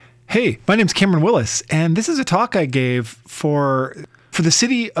Hey, my name's Cameron Willis, and this is a talk I gave for the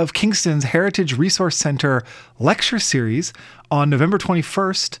City of Kingston's Heritage Resource Center lecture series on November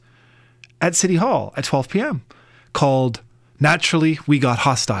 21st at City Hall at 12 p.m. called Naturally We Got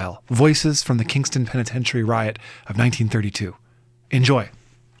Hostile, Voices from the Kingston Penitentiary Riot of 1932. Enjoy.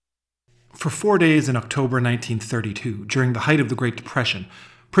 For 4 days in October 1932, during the height of the Great Depression,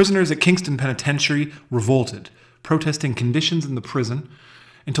 prisoners at Kingston Penitentiary revolted, protesting conditions in the prison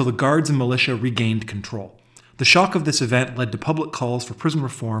until the guards and militia regained control. The shock of this event led to public calls for prison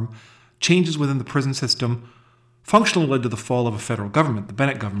reform, changes within the prison system, functionally led to the fall of a federal government, the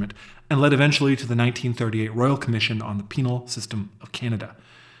Bennett government, and led eventually to the 1938 Royal Commission on the Penal System of Canada,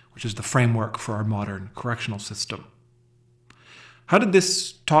 which is the framework for our modern correctional system. How did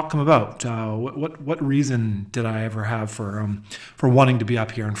this talk come about? What reason did I ever have for wanting to be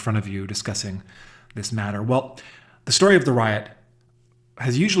up here in front of you discussing this matter? Well, the story of the riot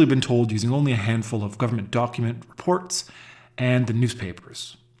has usually been told using only a handful of government document reports and the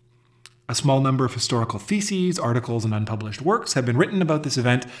newspapers. A small number of historical theses, articles, and unpublished works have been written about this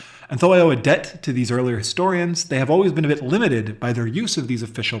event, and though I owe a debt to these earlier historians, they have always been a bit limited by their use of these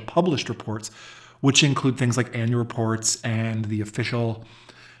official published reports, which include things like annual reports and the official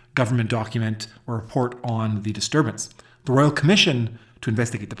government document or report on the disturbance. The Royal Commission to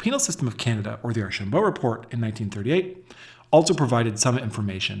investigate the Penal System of Canada, or the Archambault Report in 1938, also provided some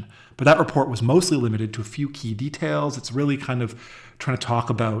information, but that report was mostly limited to a few key details. It's really kind of trying to talk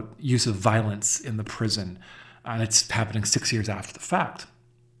about use of violence in the prison, and it's happening 6 years after the fact.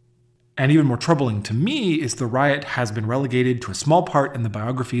 And even more troubling to me is the riot has been relegated to a small part in the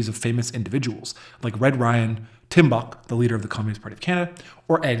biographies of famous individuals, like Red Ryan, Tim Buck, the leader of the Communist Party of Canada,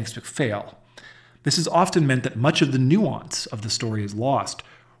 or Angus MacPhail. This has often meant that much of the nuance of the story is lost,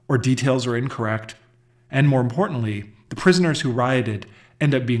 or details are incorrect, and more importantly, the prisoners who rioted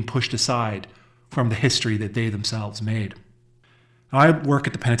end up being pushed aside from the history that they themselves made. Now, I work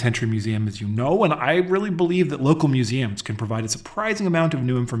at the Penitentiary Museum, as you know, and I really believe that local museums can provide a surprising amount of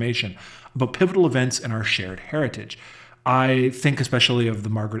new information about pivotal events in our shared heritage. I think especially of the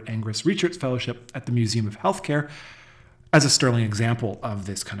Margaret Angus Research Fellowship at the Museum of Healthcare as a sterling example of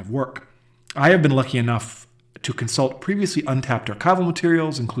this kind of work. I have been lucky enough to consult previously untapped archival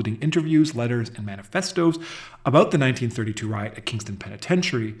materials, including interviews, letters, and manifestos about the 1932 riot at Kingston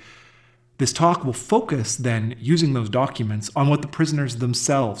Penitentiary. This talk will focus, then, using those documents on what the prisoners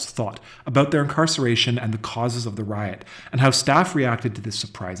themselves thought about their incarceration and the causes of the riot, and how staff reacted to this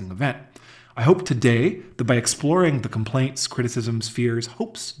surprising event. I hope today that by exploring the complaints, criticisms, fears,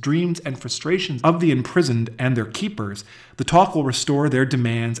 hopes, dreams, and frustrations of the imprisoned and their keepers, the talk will restore their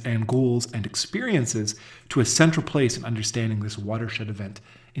demands and goals and experiences to a central place in understanding this watershed event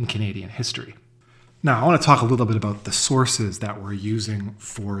in Canadian history. Now, I want to talk a little bit about the sources that we're using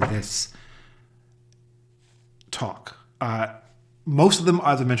for this talk. Most of them,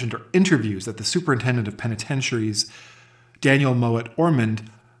 as I mentioned, are interviews that the Superintendent of Penitentiaries, Daniel Mowat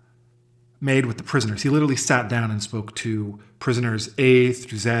Ormond, made with the prisoners. He literally sat down and spoke to prisoners A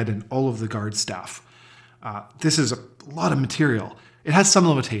through Z and all of the guard staff. This is a lot of material. It has some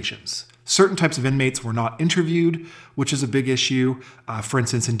limitations. Certain types of inmates were not interviewed, which is a big issue. For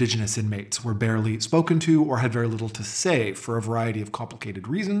instance, Indigenous inmates were barely spoken to or had very little to say for a variety of complicated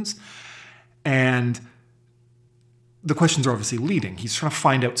reasons. And the questions are obviously leading. He's trying to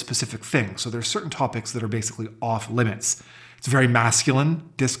find out specific things. So there's certain topics that are basically off limits. It's very masculine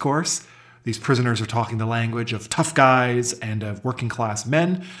discourse. These prisoners are talking the language of tough guys and of working class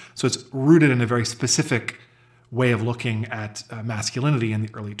men. So it's rooted in a very specific way of looking at masculinity in the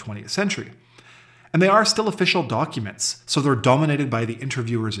early 20th century. And they are still official documents, so they're dominated by the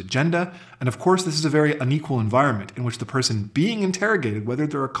interviewer's agenda. And of course, this is a very unequal environment in which the person being interrogated, whether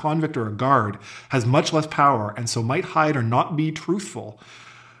they're a convict or a guard, has much less power and so might hide or not be truthful,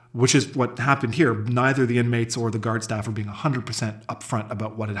 which is what happened here. Neither the inmates or the guard staff are being 100% upfront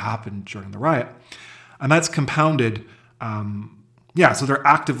about what had happened during the riot. And that's compounded, so they're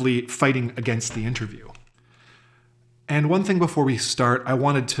actively fighting against the interview. And one thing before we start, I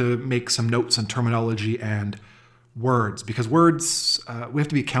wanted to make some notes on terminology and words, because words, we have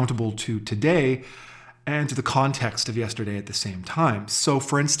to be accountable to today and to the context of yesterday at the same time. So,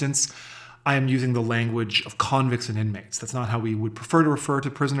 for instance, I am using the language of convicts and inmates. That's not how we would prefer to refer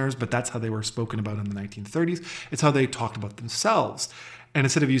to prisoners, but that's how they were spoken about in the 1930s. It's how they talked about themselves. And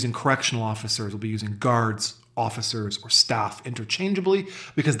instead of using correctional officers, we'll be using guards, officers, or staff interchangeably,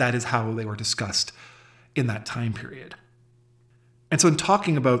 because that is how they were discussed in that time period. And so in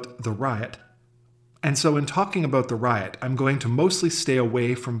talking about the riot, I'm going to mostly stay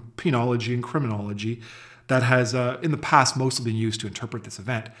away from penology and criminology that has, in the past, mostly been used to interpret this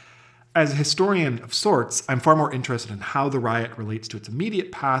event. As a historian of sorts, I'm far more interested in how the riot relates to its immediate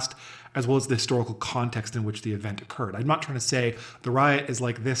past, as well as the historical context in which the event occurred. I'm not trying to say the riot is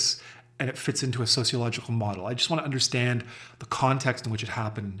like this and it fits into a sociological model. I just want to understand the context in which it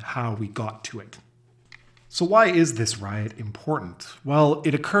happened and how we got to it. So why is this riot important? Well,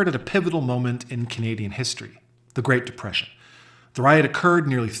 it occurred at a pivotal moment in Canadian history, the Great Depression. The riot occurred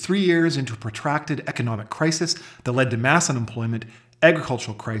nearly 3 years into a protracted economic crisis that led to mass unemployment,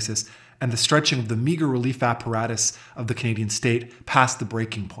 agricultural crisis, and the stretching of the meager relief apparatus of the Canadian state past the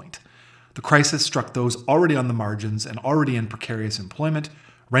breaking point. The crisis struck those already on the margins and already in precarious employment.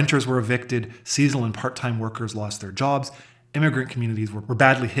 Renters were evicted, seasonal and part-time workers lost their jobs, immigrant communities were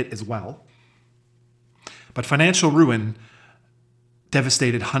badly hit as well. But financial ruin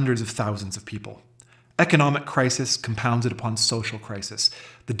devastated hundreds of thousands of people. Economic crisis compounded upon social crisis,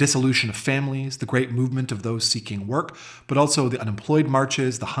 the dissolution of families, the great movement of those seeking work, but also the unemployed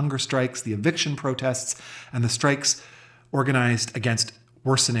marches, the hunger strikes, the eviction protests, and the strikes organized against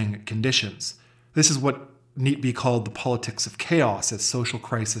worsening conditions. This is what need be called the politics of chaos, as social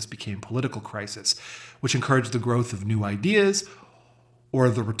crisis became political crisis, which encouraged the growth of new ideas or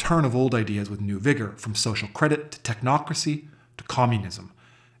the return of old ideas with new vigor, from social credit to technocracy to communism.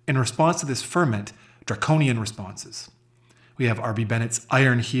 In response to this ferment, draconian responses. We have R.B. Bennett's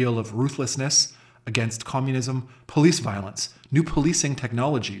iron heel of ruthlessness against communism, police violence, new policing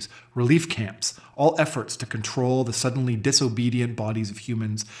technologies, relief camps, all efforts to control the suddenly disobedient bodies of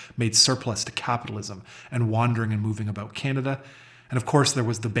humans made surplus to capitalism and wandering and moving about Canada. And of course, there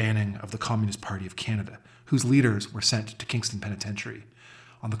was the banning of the Communist Party of Canada, whose leaders were sent to Kingston Penitentiary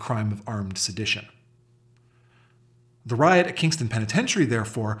on the crime of armed sedition. The riot at Kingston Penitentiary,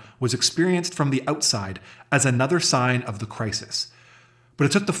 therefore, was experienced from the outside as another sign of the crisis. But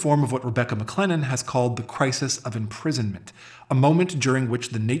it took the form of what Rebecca McLennan has called the crisis of imprisonment, a moment during which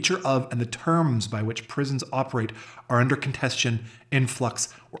the nature of and the terms by which prisons operate are under contestation,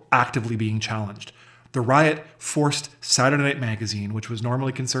 influx, or actively being challenged. The riot forced Saturday Night Magazine, which was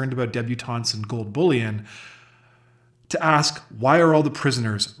normally concerned about debutantes and gold bullion, to ask, why are all the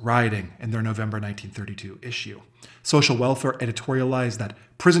prisoners rioting in their November 1932 issue? Social Welfare editorialized that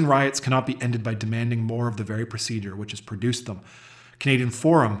prison riots cannot be ended by demanding more of the very procedure which has produced them. Canadian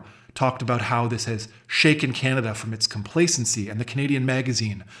Forum talked about how this has shaken Canada from its complacency, and the Canadian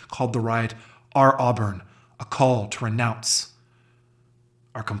Magazine called the riot Our Auburn, a call to renounce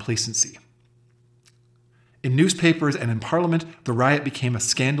our complacency. In newspapers and in Parliament, the riot became a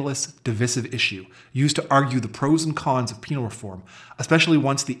scandalous, divisive issue, used to argue the pros and cons of penal reform, especially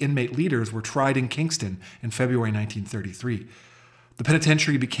once the inmate leaders were tried in Kingston in February 1933. The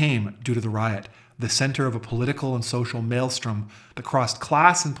penitentiary became, due to the riot, the center of a political and social maelstrom that crossed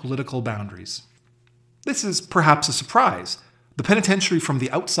class and political boundaries. This is perhaps a surprise. The penitentiary from the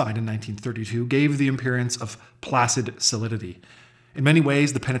outside in 1932 gave the appearance of placid solidity. In many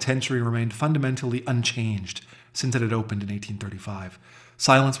ways, the penitentiary remained fundamentally unchanged since it had opened in 1835.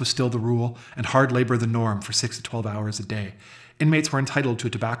 Silence was still the rule, and hard labor the norm for 6 to 12 hours a day. Inmates were entitled to a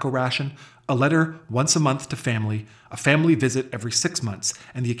tobacco ration, a letter once a month to family, a family visit every 6 months,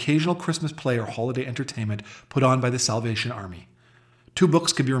 and the occasional Christmas play or holiday entertainment put on by the Salvation Army. 2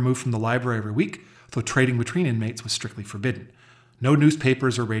 books could be removed from the library every week, though trading between inmates was strictly forbidden. No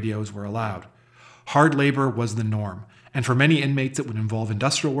newspapers or radios were allowed. Hard labor was the norm, and for many inmates it would involve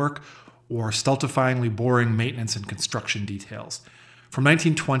industrial work or stultifyingly boring maintenance and construction details. From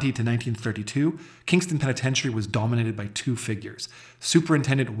 1920 to 1932, Kingston Penitentiary was dominated by 2 figures.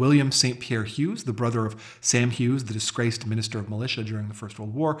 Superintendent William St. Pierre Hughes, the brother of Sam Hughes, the disgraced Minister of Militia during the First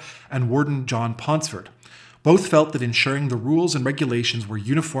World War, and Warden John Ponsford. Both felt that ensuring the rules and regulations were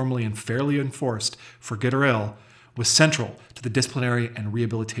uniformly and fairly enforced, for good or ill, was central to the disciplinary and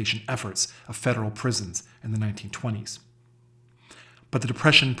rehabilitation efforts of federal prisons in the 1920s. But the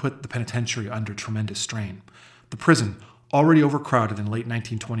Depression put the penitentiary under tremendous strain. The prison, already overcrowded in late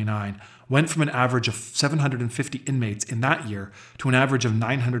 1929, went from an average of 750 inmates in that year to an average of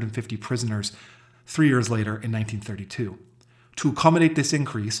 950 prisoners 3 years later in 1932. To accommodate this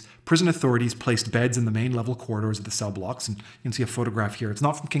increase, prison authorities placed beds in the main level corridors of the cell blocks, and you can see a photograph here. It's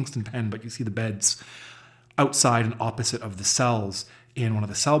not from Kingston Pen, but you see the beds outside and opposite of the cells in one of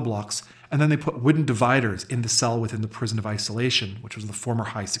the cell blocks. And then they put wooden dividers in the cell within the prison of isolation, which was the former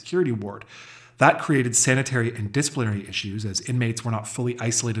high security ward. That created sanitary and disciplinary issues, as inmates were not fully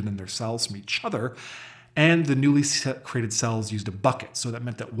isolated in their cells from each other, and the newly created cells used a bucket. So that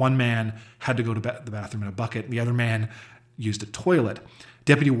meant that one man had to go to the bathroom in a bucket, and the other man used a toilet.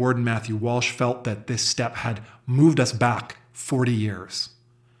 Deputy Warden Matthew Walsh felt that this step had moved us back 40 years.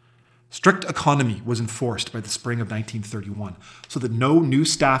 Strict economy was enforced by the spring of 1931 so that no new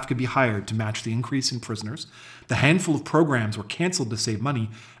staff could be hired to match the increase in prisoners. The handful of programs were canceled to save money,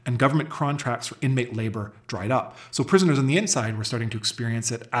 and government contracts for inmate labor dried up. So prisoners on the inside were starting to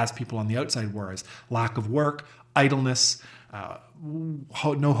experience it as people on the outside were, as lack of work, idleness,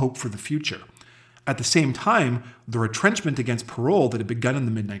 no hope for the future. At the same time, the retrenchment against parole that had begun in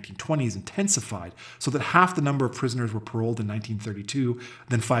the mid-1920s intensified, so that half the number of prisoners were paroled in 1932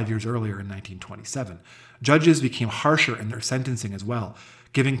 than 5 years earlier in 1927. Judges became harsher in their sentencing as well,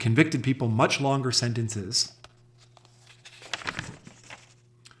 giving convicted people much longer sentences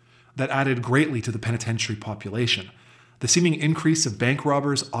that added greatly to the penitentiary population. The seeming increase of bank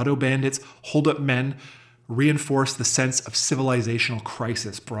robbers, auto bandits, hold-up men reinforced the sense of civilizational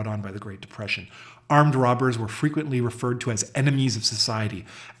crisis brought on by the Great Depression. Armed robbers were frequently referred to as enemies of society,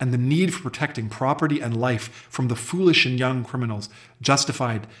 and the need for protecting property and life from the foolish and young criminals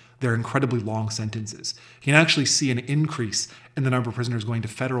justified their incredibly long sentences. You can actually see an increase in the number of prisoners going to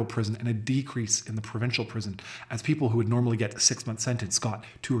federal prison and a decrease in the provincial prison, as people who would normally get a 6-month sentence got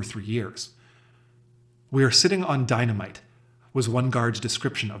 2 or 3 years. "We are sitting on dynamite," was one guard's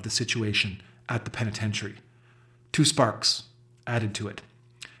description of the situation at the penitentiary. 2 sparks added to it: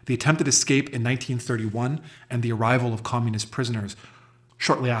 the attempted escape in 1931 and the arrival of communist prisoners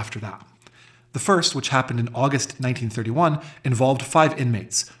shortly after that. The first, which happened in August 1931, involved 5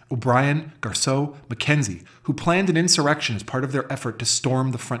 inmates, O'Brien, Garceau, Mackenzie, who planned an insurrection as part of their effort to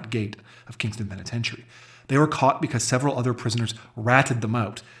storm the front gate of Kingston Penitentiary. They were caught because several other prisoners ratted them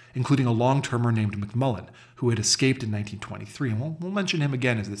out, including a long-termer named McMullen, who had escaped in 1923, and we'll mention him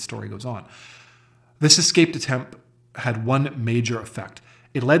again as this story goes on. This escape attempt had one major effect.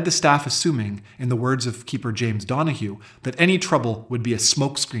 It led the staff assuming, in the words of Keeper James Donahue, that any trouble would be a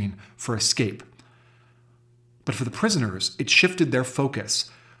smokescreen for escape. But for the prisoners, it shifted their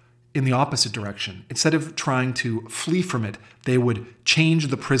focus in the opposite direction. Instead of trying to flee from it, they would change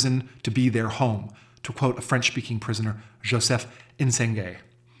the prison to be their home, to quote a French-speaking prisoner, Joseph Insengue.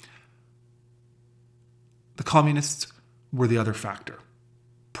 The communists were the other factor.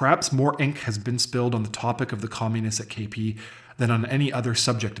 Perhaps more ink has been spilled on the topic of the communists at KP than on any other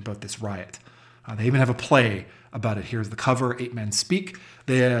subject about this riot. They even have a play about it. Here's the cover, 8 Men Speak.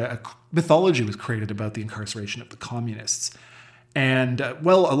 A mythology was created about the incarceration of the communists. And, a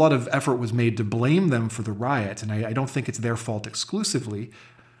lot of effort was made to blame them for the riot, and I don't think it's their fault exclusively.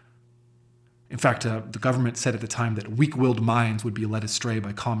 In fact, the government said at the time that weak-willed minds would be led astray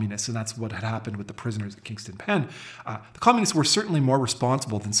by communists, and that's what had happened with the prisoners at Kingston Pen. The communists were certainly more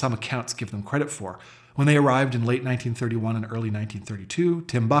responsible than some accounts give them credit for. When they arrived in late 1931 and early 1932,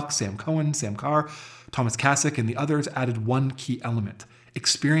 Tim Buck, Sam Cohen, Sam Carr, Thomas Kasich, and the others added one key element: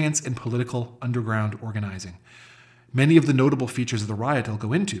 experience in political underground organizing. Many of the notable features of the riot I'll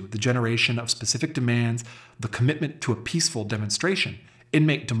go into: the generation of specific demands, the commitment to a peaceful demonstration,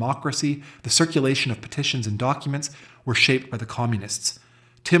 inmate democracy, the circulation of petitions and documents, were shaped by the communists.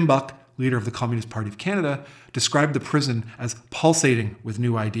 Tim Buck, leader of the Communist Party of Canada, described the prison as pulsating with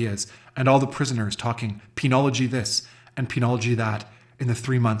new ideas, and all the prisoners talking penology this and penology that in the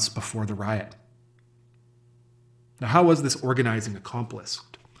 3 months before the riot. Now, how was this organizing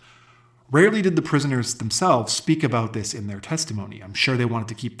accomplished? Rarely did the prisoners themselves speak about this in their testimony. I'm sure they wanted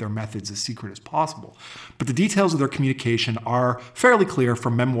to keep their methods as secret as possible. But the details of their communication are fairly clear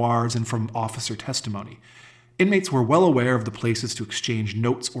from memoirs and from officer testimony. Inmates were well aware of the places to exchange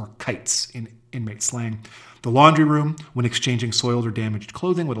notes or kites in inmate slang. The laundry room, when exchanging soiled or damaged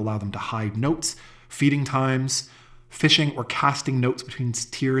clothing, would allow them to hide notes. Feeding times, fishing or casting notes between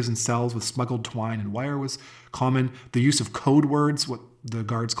tiers and cells with smuggled twine and wire was common. The use of code words, what the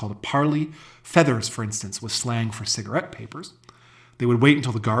guards called a parley. Feathers, for instance, was slang for cigarette papers. They would wait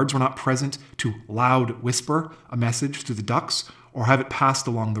until the guards were not present to loud whisper a message through the ducts or have it passed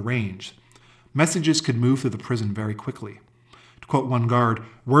along the range. Messages could move through the prison very quickly. To quote one guard,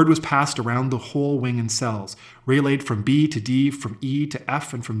 word was passed around the whole wing and cells, relayed from B to D, from E to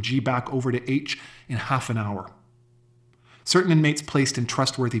F, and from G back over to H in half an hour. Certain inmates placed in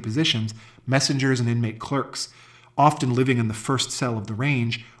trustworthy positions, messengers and inmate clerks, often living in the first cell of the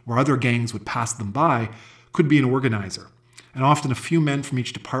range, where other gangs would pass them by, could be an organizer. And often a few men from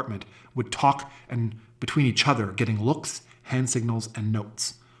each department would talk and between each other, getting looks, hand signals, and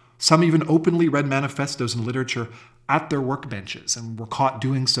notes. Some even openly read manifestos and literature at their workbenches and were caught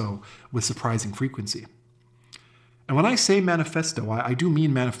doing so with surprising frequency. And when I say manifesto, I do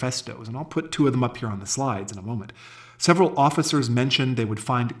mean manifestos, and I'll put 2 of them up here on the slides in a moment. Several officers mentioned they would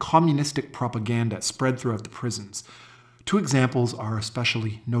find communistic propaganda spread throughout the prisons. 2 examples are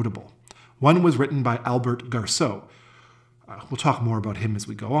especially notable. One was written by Albert Garceau. We'll talk more about him as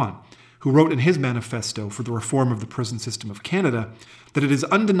we go on. who wrote in his manifesto for the reform of the prison system of Canada that it is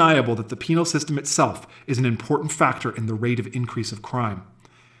undeniable that the penal system itself is an important factor in the rate of increase of crime.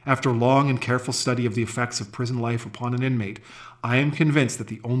 After long and careful study of the effects of prison life upon an inmate, I am convinced that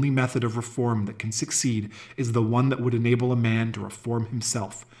the only method of reform that can succeed is the one that would enable a man to reform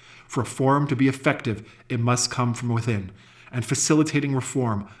himself. For reform to be effective, it must come from within, and facilitating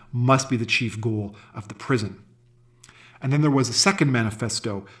reform must be the chief goal of the prison. And then there was a second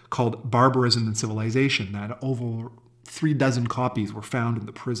manifesto called Barbarism and Civilization that over 36 copies were found in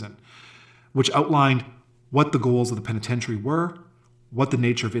the prison, which outlined what the goals of the penitentiary were, what the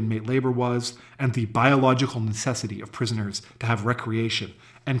nature of inmate labor was, and the biological necessity of prisoners to have recreation,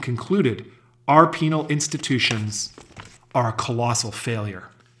 and concluded our penal institutions are a colossal failure.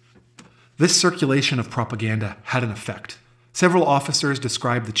 This circulation of propaganda had an effect. Several officers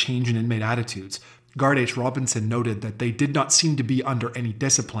described the change in inmate attitudes. Guard H. Robinson noted that they did not seem to be under any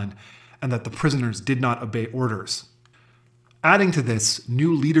discipline and that the prisoners did not obey orders. Adding to this,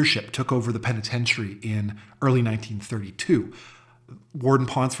 new leadership took over the penitentiary in early 1932. Warden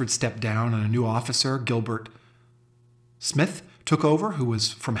Ponsford stepped down and a new officer, Gilbert Smith, took over, who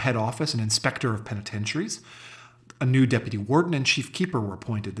was from head office and inspector of penitentiaries. A new deputy warden and chief keeper were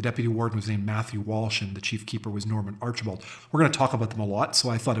appointed. The deputy warden was named Matthew Walsh and the chief keeper was Norman Archibald. We're going to talk about them a lot, so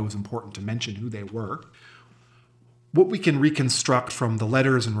I thought it was important to mention who they were. What we can reconstruct from the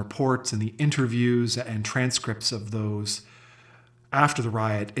letters and reports and the interviews and transcripts of those after the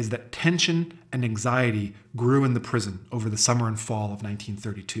riot is that tension and anxiety grew in the prison over the summer and fall of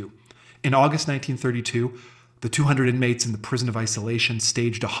 1932. In August 1932, the 200 inmates in the prison of isolation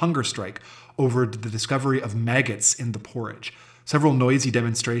staged a hunger strike over the discovery of maggots in the porridge. Several noisy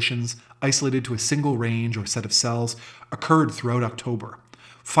demonstrations, isolated to a single range or set of cells, occurred throughout October.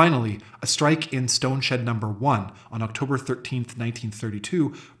 Finally, a strike in Stone Shed No. 1 on October 13,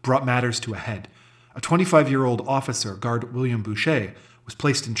 1932, brought matters to a head. A 25-year-old officer, Guard William Boucher, was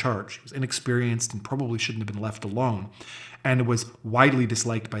placed in charge. He was inexperienced and probably shouldn't have been left alone, and was widely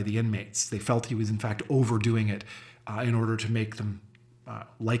disliked by the inmates. They felt he was, in fact, overdoing it in order to make them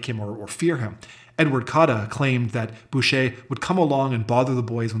like him or fear him. Edward Cotta claimed that Boucher would come along and bother the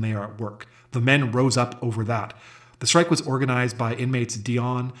boys when they are at work. The men rose up over that. The strike was organized by inmates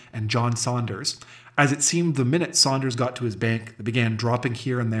Dion and John Saunders. As it seemed, the minute Saunders got to his bank, they began dropping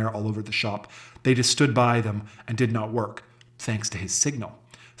here and there all over the shop. They just stood by them and did not work, thanks to his signal.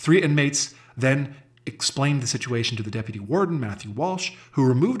 3 inmates then explained the situation to the deputy warden, Matthew Walsh, who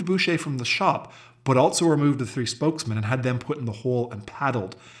removed Boucher from the shop, but also removed the 3 spokesmen and had them put in the hole and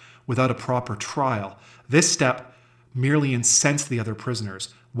paddled without a proper trial. This step merely incensed the other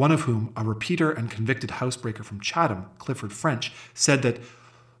prisoners, one of whom, a repeater and convicted housebreaker from Chatham, Clifford French, said that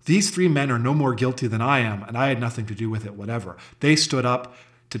these 3 men are no more guilty than I am, and I had nothing to do with it, whatever. They stood up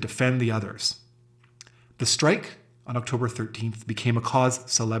to defend the others. The strike on October 13th became a cause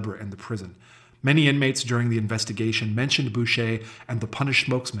célèbre in the prison. Many inmates during the investigation mentioned Boucher and the punished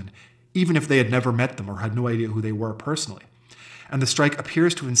spokesman, even if they had never met them or had no idea who they were personally. And the strike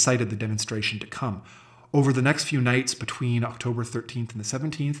appears to have incited the demonstration to come. Over the next few nights between October 13th and the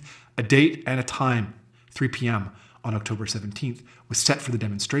 17th, a date and a time, 3 p.m. on October 17th, was set for the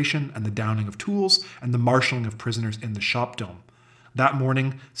demonstration and the downing of tools and the marshalling of prisoners in the shop dome. That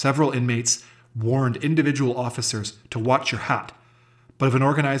morning, several inmates warned individual officers to watch your hat. But of an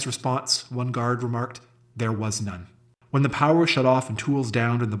organized response, one guard remarked, there was none. When the power was shut off and tools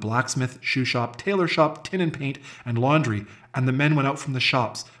downed in the blacksmith, shoe shop, tailor shop, tin and paint, and laundry, and the men went out from the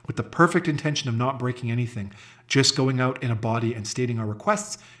shops with the perfect intention of not breaking anything, just going out in a body and stating our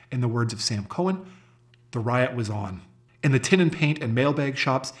requests, in the words of Sam Cohen, the riot was on. In the tin and paint and mailbag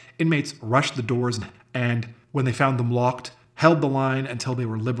shops, inmates rushed the doors and, when they found them locked, held the line until they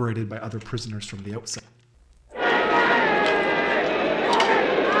were liberated by other prisoners from the outside.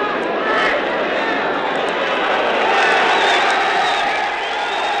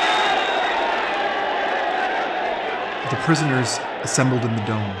 The prisoners assembled in the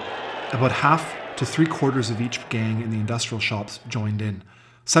dome. About half to 3/4 of each gang in the industrial shops joined in.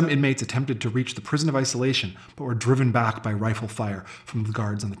 Some inmates attempted to reach the prison of isolation, but were driven back by rifle fire from the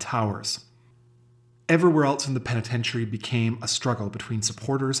guards on the towers. Everywhere else in the penitentiary became a struggle between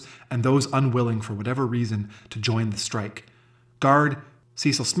supporters and those unwilling for whatever reason to join the strike. Guard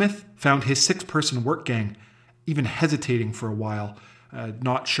Cecil Smith found his 6-person work gang even hesitating for a while,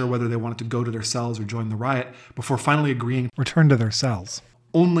 not sure whether they wanted to go to their cells or join the riot, before finally agreeing to return to their cells,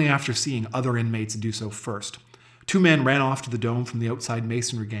 only after seeing other inmates do so first. 2 men ran off to the dome from the outside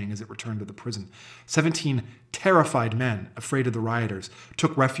masonry gang as it returned to the prison. 17 terrified men, afraid of the rioters,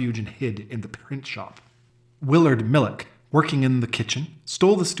 took refuge and hid in the print shop. Willard Millick, working in the kitchen,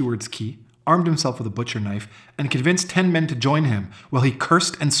 stole the steward's key, armed himself with a butcher knife, and convinced 10 men to join him, while he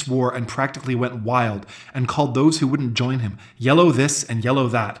cursed and swore and practically went wild and called those who wouldn't join him yellow this and yellow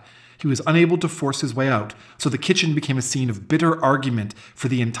that. He was unable to force his way out, so the kitchen became a scene of bitter argument for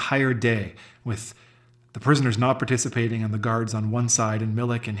the entire day, with the prisoners not participating and the guards on one side and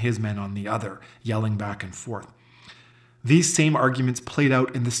Milik and his men on the other, yelling back and forth. These same arguments played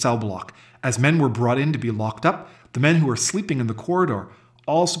out in the cell block. As men were brought in to be locked up, the men who were sleeping in the corridor,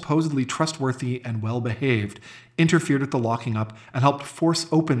 all supposedly trustworthy and well-behaved, interfered with the locking up and helped force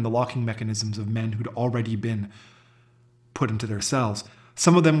open the locking mechanisms of men who'd already been put into their cells.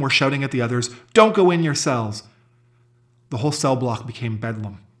 Some of them were shouting at the others, "Don't go in your cells!" The whole cell block became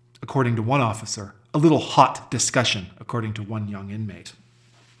bedlam, according to one officer. A little hot discussion, according to one young inmate.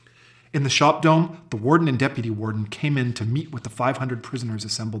 In the shop dome, the warden and deputy warden came in to meet with the 500 prisoners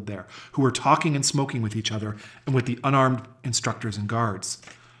assembled there, who were talking and smoking with each other and with the unarmed instructors and guards.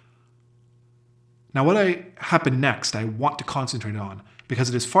 Now, what happened next, I want to concentrate on, because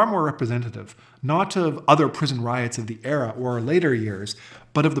it is far more representative, not of other prison riots of the era or later years,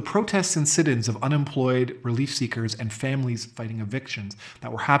 but of the protests and sit-ins of unemployed relief seekers and families fighting evictions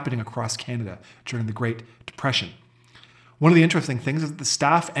that were happening across Canada during the Great Depression. One of the interesting things is that the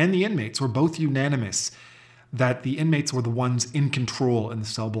staff and the inmates were both unanimous that the inmates were the ones in control in the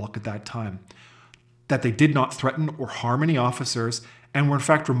cell block at that time, that they did not threaten or harm any officers, and were in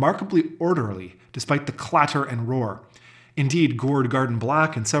fact remarkably orderly, despite the clatter and roar. Indeed, Gord Garden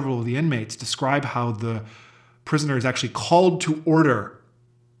Black and several of the inmates describe how the prisoners actually called to order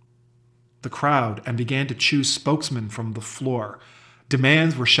the crowd and began to choose spokesmen from the floor.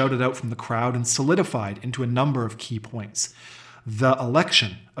 Demands were shouted out from the crowd and solidified into a number of key points. The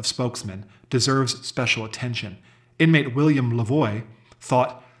election of spokesmen deserves special attention. Inmate William Lavoie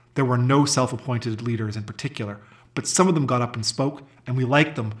thought there were no self-appointed leaders in particular, but some of them got up and spoke, and we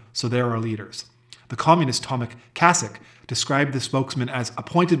liked them, so they're our leaders. The communist Tomek Kasich described the spokesmen as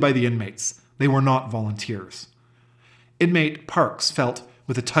appointed by the inmates. They were not volunteers. Inmate Parks felt,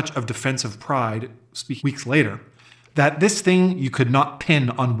 with a touch of defensive pride, speaking weeks later, that this thing you could not pin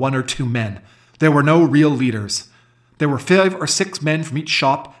on 1 or 2 men. There were no real leaders. There were 5 or 6 men from each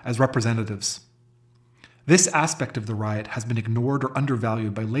shop as representatives. This aspect of the riot has been ignored or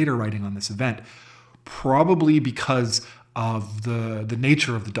undervalued by later writing on this event, probably because of the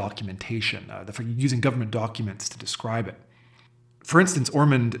nature of the documentation, using government documents to describe it. For instance,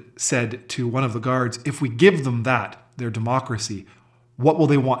 Ormond said to one of the guards, "If we give them that, their democracy, what will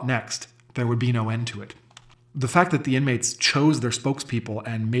they want next? There would be no end to it." The fact that the inmates chose their spokespeople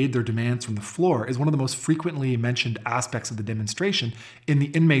and made their demands from the floor is one of the most frequently mentioned aspects of the demonstration in the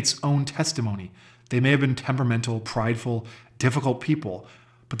inmates' own testimony. They may have been temperamental, prideful, difficult people,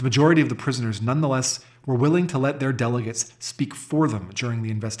 but the majority of the prisoners nonetheless were willing to let their delegates speak for them during the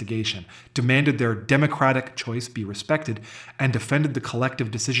investigation, demanded their democratic choice be respected, and defended the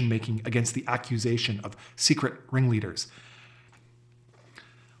collective decision-making against the accusation of secret ringleaders.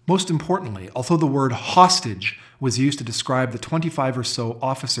 Most importantly, although the word hostage was used to describe the 25 or so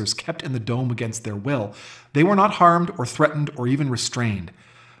officers kept in the dome against their will, they were not harmed or threatened or even restrained.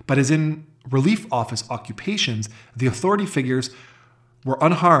 But as in relief office occupations, the authority figures were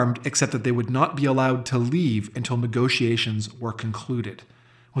unharmed except that they would not be allowed to leave until negotiations were concluded.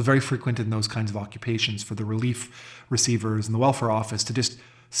 It was very frequent in those kinds of occupations for the relief receivers and the welfare office to just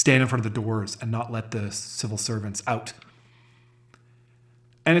stand in front of the doors and not let the civil servants out.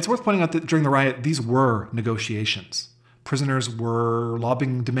 And it's worth pointing out that during the riot, these were negotiations. Prisoners were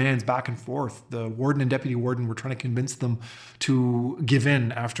lobbing demands back and forth. The warden and deputy warden were trying to convince them to give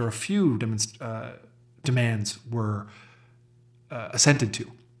in after a few demands were assented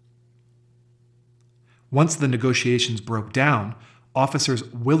to. Once the negotiations broke down, officers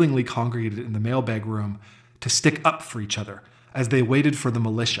willingly congregated in the mailbag room to stick up for each other as they waited for the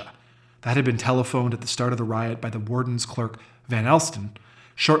militia. That had been telephoned at the start of the riot by the warden's clerk, Van Elston,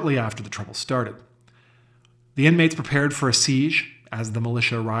 shortly after the trouble started. The inmates prepared for a siege as the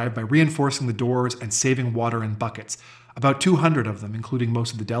militia arrived by reinforcing the doors and saving water in buckets. About 200 of them, including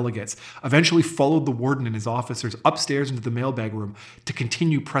most of the delegates, eventually followed the warden and his officers upstairs into the mailbag room to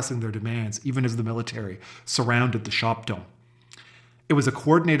continue pressing their demands, even as the military surrounded the shop dome. It was a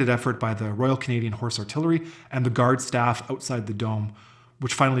coordinated effort by the Royal Canadian Horse Artillery and the guard staff outside the dome,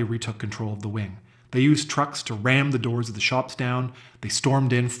 which finally retook control of the wing. They used trucks to ram the doors of the shops down. They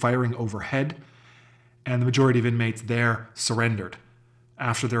stormed in, firing overhead, and the majority of inmates there surrendered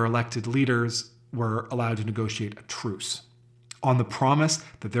after their elected leaders were allowed to negotiate a truce on the promise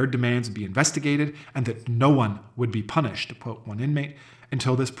that their demands would be investigated and that no one would be punished, to quote one inmate,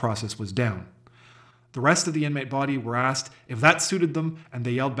 until this process was down. The rest of the inmate body were asked if that suited them, and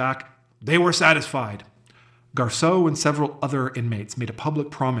they yelled back, they were satisfied. Garceau and several other inmates made a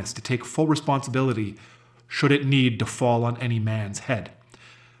public promise to take full responsibility should it need to fall on any man's head.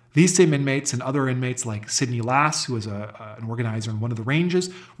 These same inmates and other inmates like Sidney Lass, who was an organizer in one of the ranges,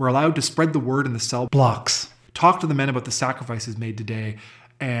 were allowed to spread the word in the cell blocks, talk to the men about the sacrifices made today,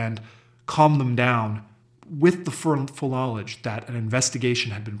 and calm them down with the full knowledge that an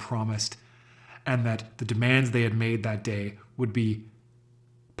investigation had been promised and that the demands they had made that day would be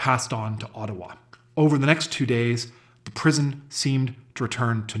passed on to Ottawa. Over the next 2 days, the prison seemed to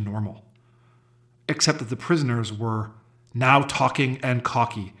return to normal, except that the prisoners were now talking and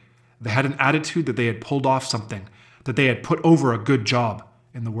cocky. They had an attitude that they had pulled off something, that they had put over a good job,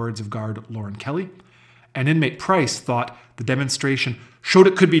 in the words of guard Lauren Kelly. And inmate Price thought the demonstration showed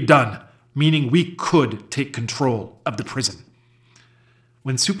it could be done, meaning we could take control of the prison.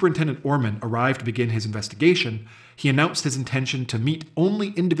 When Superintendent Orman arrived to begin his investigation, he announced his intention to meet only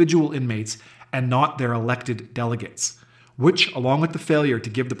individual inmates and not their elected delegates, which, along with the failure to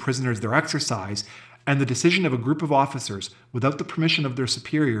give the prisoners their exercise and the decision of a group of officers without the permission of their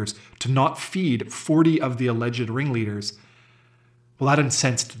superiors to not feed 40 of the alleged ringleaders, well, that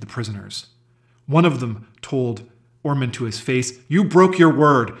incensed the prisoners. One of them told Orman to his face, "You broke your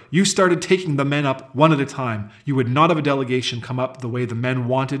word. You started taking the men up one at a time. You would not have a delegation come up the way the men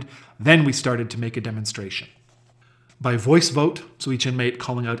wanted. Then we started to make a demonstration." By voice vote, so each inmate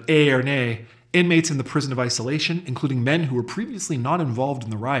calling out "ay" or "nay," inmates in the prison of isolation, including men who were previously not involved in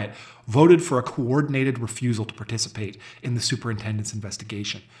the riot, voted for a coordinated refusal to participate in the superintendent's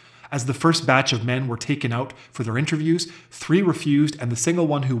investigation. As the first batch of men were taken out for their interviews, 3 refused, and the single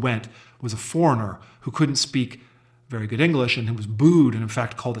one who went was a foreigner who couldn't speak very good English and who was booed and in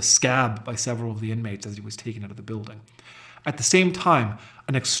fact called a scab by several of the inmates as he was taken out of the building. At the same time,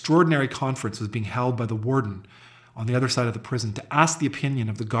 an extraordinary conference was being held by the warden on the other side of the prison to ask the opinion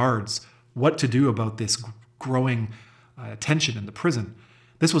of the guards what to do about this growing tension in the prison.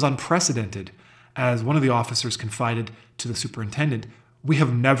 This was unprecedented, as one of the officers confided to the superintendent, "We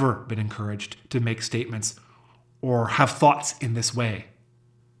have never been encouraged to make statements or have thoughts in this way."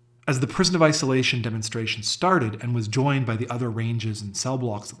 As the prison of isolation demonstration started and was joined by the other ranges and cell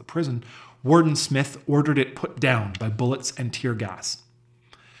blocks of the prison, Warden Smith ordered it put down by bullets and tear gas.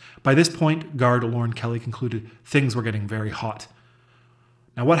 By this point, guard Lauren Kelly concluded things were getting very hot.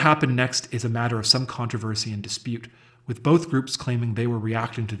 Now, what happened next is a matter of some controversy and dispute, with both groups claiming they were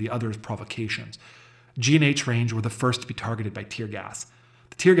reacting to the other's provocations. G&H range were the first to be targeted by tear gas.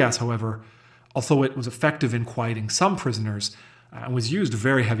 The tear gas, however, although it was effective in quieting some prisoners, was used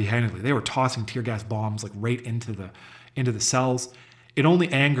very heavy-handedly. They were tossing tear gas bombs like right into the cells. It only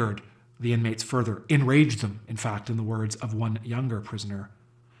angered the inmates further, enraged them, in fact, in the words of one younger prisoner.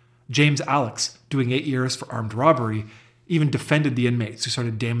 James Alex, doing 8 years for armed robbery, even defended the inmates who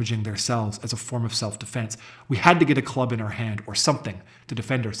started damaging their cells as a form of self-defense. "We had to get a club in our hand or something to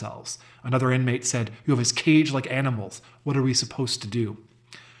defend ourselves." Another inmate said, "You have us caged like animals. What are we supposed to do?"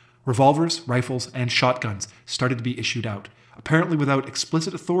 Revolvers, rifles, and shotguns started to be issued out, apparently without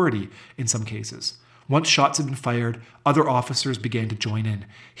explicit authority in some cases. Once shots had been fired, other officers began to join in,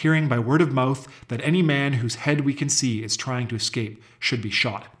 hearing by word of mouth that any man whose head we can see is trying to escape should be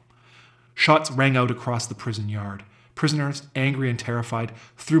shot. Shots rang out across the prison yard. Prisoners, angry and terrified,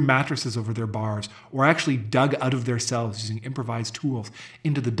 threw mattresses over their bars or actually dug out of their cells using improvised tools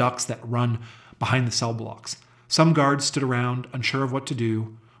into the ducts that run behind the cell blocks. Some guards stood around, unsure of what to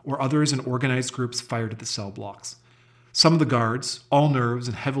do, or others in organized groups fired at the cell blocks. Some of the guards, all nerves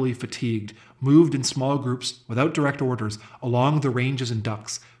and heavily fatigued, moved in small groups without direct orders along the ranges and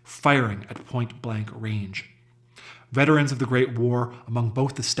ducts, firing at point-blank range. Veterans of the Great War, among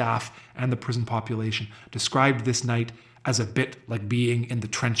both the staff and the prison population, described this night as a bit like being in the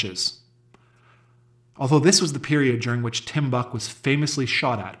trenches. Although this was the period during which Tim Buck was famously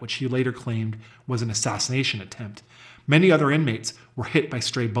shot at, which he later claimed was an assassination attempt, many other inmates were hit by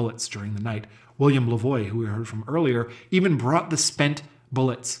stray bullets during the night. William Lavoie, who we heard from earlier, even brought the spent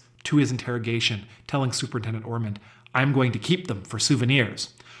bullets to his interrogation, telling Superintendent Ormond, "I'm going to keep them for souvenirs."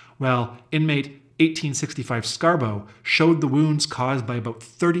 Well, inmate 1865 Scarborough showed the wounds caused by about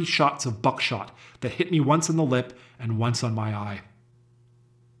 30 shots of buckshot that hit me once in the lip and once on my eye.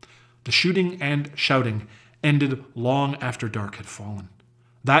 The shooting and shouting ended long after dark had fallen.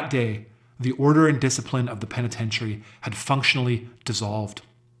 That day, the order and discipline of the penitentiary had functionally dissolved.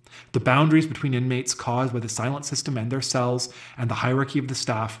 The boundaries between inmates caused by the silent system and their cells and the hierarchy of the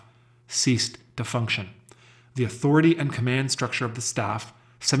staff ceased to function. The authority and command structure of the staff,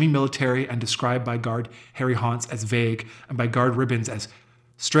 semi-military and described by guard Harry Hauntz as vague and by guard Ribbons as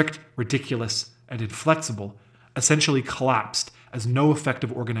strict, ridiculous, and inflexible, essentially collapsed as no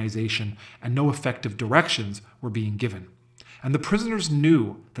effective organization and no effective directions were being given. And the prisoners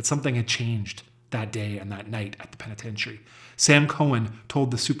knew that something had changed that day and that night at the penitentiary. Sam Cohen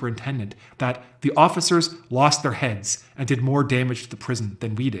told the superintendent that the officers lost their heads and did more damage to the prison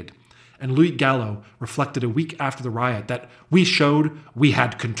than we did. And Louis Gallo reflected a week after the riot that we showed we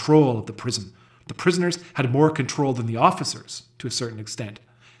had control of the prison. The prisoners had more control than the officers, to a certain extent.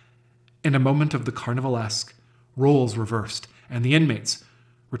 In a moment of the carnivalesque, roles reversed, and the inmates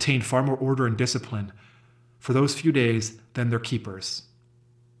retained far more order and discipline for those few days than their keepers,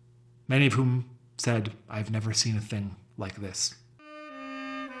 many of whom said, "I've never seen a thing like this."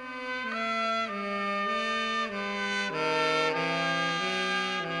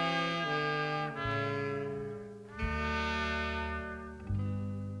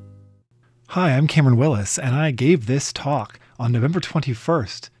 Hi, I'm Cameron Willis, and I gave this talk on November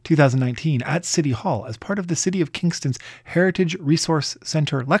 21st, 2019 at City Hall as part of the City of Kingston's Heritage Resource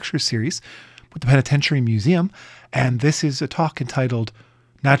Center lecture series with the Penitentiary Museum, and this is a talk entitled,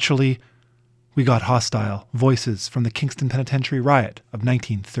 Naturally, We Got Hostile, Voices from the Kingston Penitentiary Riot of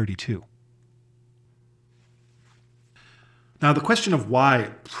 1932. Now, the question of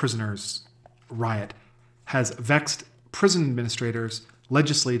why prisoners riot has vexed prison administrators,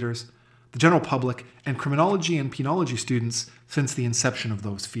 legislators, the general public, and criminology and penology students since the inception of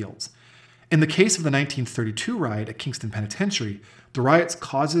those fields. In the case of the 1932 riot at Kingston Penitentiary, the riot's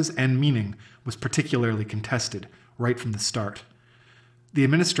causes and meaning was particularly contested right from the start. The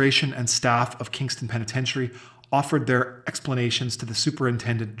administration and staff of Kingston Penitentiary offered their explanations to the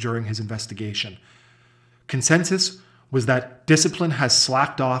superintendent during his investigation. Consensus was that discipline has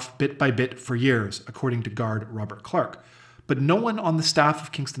slacked off bit by bit for years, according to guard Robert Clark. But no one on the staff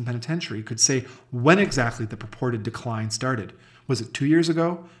of Kingston Penitentiary could say when exactly the purported decline started. Was it 2 years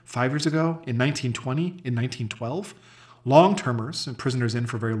ago, 5 years ago, in 1920, in 1912? Long-termers and prisoners in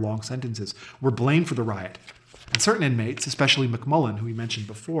for very long sentences were blamed for the riot. And certain inmates, especially McMullen, who we mentioned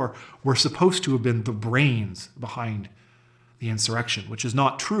before, were supposed to have been the brains behind the insurrection, which is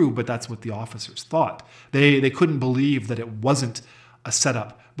not true, but that's what the officers thought. They couldn't believe that it wasn't a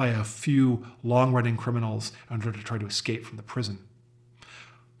setup by a few long-running criminals in order to try to escape from the prison.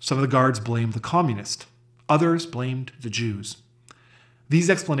 Some of the guards blamed the communists. Others blamed the Jews. These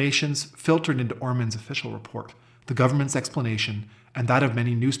explanations filtered into Orman's official report, the government's explanation, and that of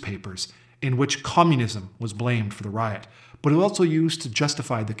many newspapers, in which communism was blamed for the riot, but it was also used to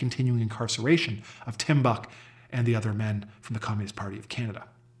justify the continuing incarceration of Tim Buck and the other men from the Communist Party of Canada.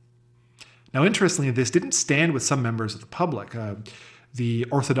 Now, interestingly, this didn't stand with some members of the public. The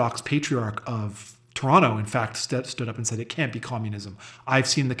Orthodox Patriarch of Toronto, in fact, stood up and said, it can't be communism. I've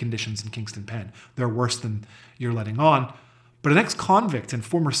seen the conditions in Kingston Pen. They're worse than you're letting on. But an ex-convict and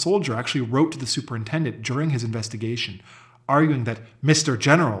former soldier actually wrote to the superintendent during his investigation, arguing that Mr.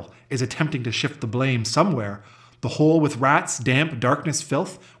 General is attempting to shift the blame somewhere. The hole with rats, damp, darkness,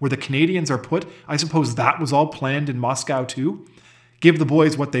 filth, where the Canadians are put, I suppose that was all planned in Moscow too? Give the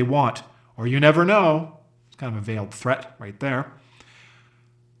boys what they want, or you never know. It's kind of a veiled threat right there.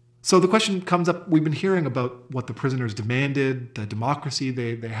 So the question comes up, we've been hearing about what the prisoners demanded, the democracy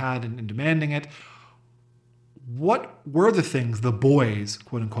they had in demanding it. What were the things the boys,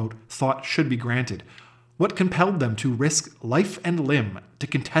 quote unquote, thought should be granted? What compelled them to risk life and limb to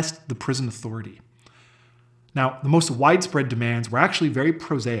contest the prison authority? Now, the most widespread demands were actually very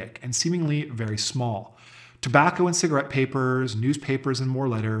prosaic and seemingly very small. Tobacco and cigarette papers, newspapers and more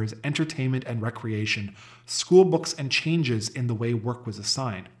letters, entertainment and recreation, school books and changes in the way work was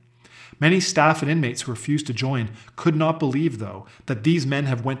assigned. Many staff and inmates who refused to join could not believe, though, that these men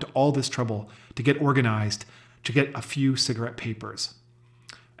have went to all this trouble to get organized, to get a few cigarette papers.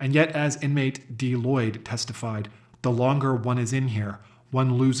 And yet, as inmate D. Lloyd testified, the longer one is in here,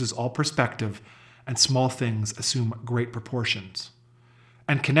 one loses all perspective and small things assume great proportions.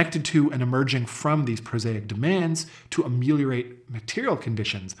 And connected to and emerging from these prosaic demands to ameliorate material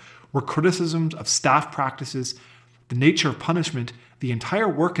conditions were criticisms of staff practices, the nature of punishment, the entire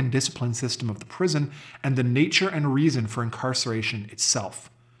work and discipline system of the prison, and the nature and reason for incarceration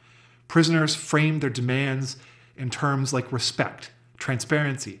itself. Prisoners framed their demands in terms like respect,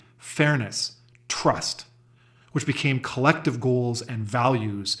 transparency, fairness, trust, which became collective goals and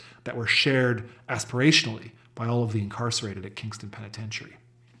values that were shared aspirationally by all of the incarcerated at Kingston Penitentiary.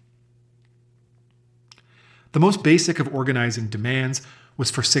 The most basic of organizing demands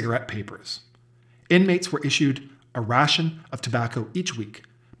was for cigarette papers. Inmates were issued a ration of tobacco each week,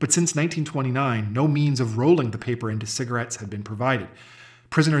 but since 1929, no means of rolling the paper into cigarettes had been provided.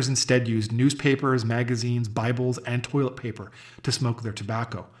 Prisoners instead used newspapers, magazines, Bibles, and toilet paper to smoke their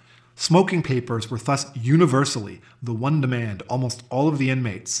tobacco. Smoking papers were thus universally the one demand almost all of the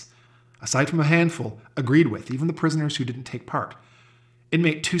inmates, aside from a handful, agreed with, even the prisoners who didn't take part.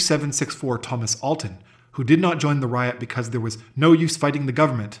 Inmate 2764 Thomas Alton, who did not join the riot because there was no use fighting the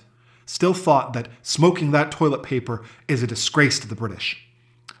government, still thought that smoking that toilet paper is a disgrace to the British.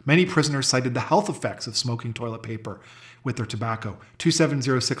 Many prisoners cited the health effects of smoking toilet paper with their tobacco.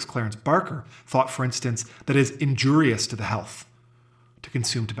 2706 Clarence Barker thought, for instance, that it is injurious to the health to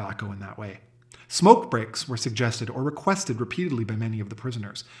consume tobacco in that way. Smoke breaks were suggested or requested repeatedly by many of the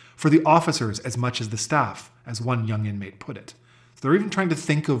prisoners, for the officers as much as the staff, as one young inmate put it. So they're even trying to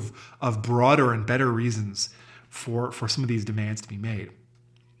think of broader and better reasons for some of these demands to be made.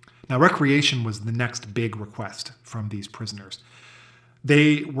 Now, recreation was the next big request from these prisoners.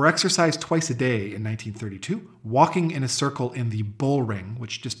 They were exercised twice a day in 1932, walking in a circle in the bull ring,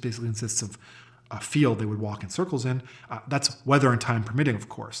 which just basically consists of a field they would walk in circles in. That's weather and time permitting, of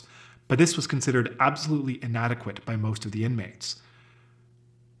course. But this was considered absolutely inadequate by most of the inmates.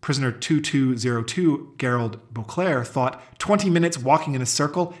 Prisoner 2202, Gerald Beauclair, thought 20 minutes walking in a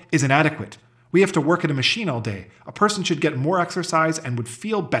circle is inadequate. We have to work at a machine all day. A person should get more exercise and would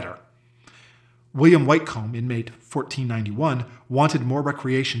feel better. William Whitecomb, inmate 1491, wanted more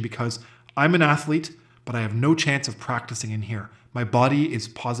recreation because I'm an athlete, but I have no chance of practicing in here. My body is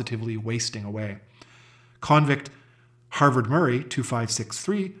positively wasting away. Convict Harvard Murray,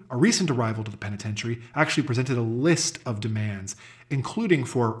 2563, a recent arrival to the penitentiary, actually presented a list of demands, including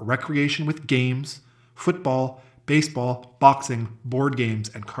for recreation with games, football, baseball, boxing, board games,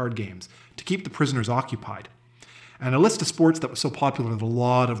 and card games, to keep the prisoners occupied. And a list of sports that was so popular that a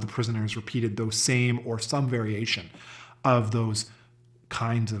lot of the prisoners repeated those same or some variation of those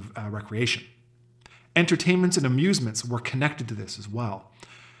kinds of recreation. Entertainments and amusements were connected to this as well.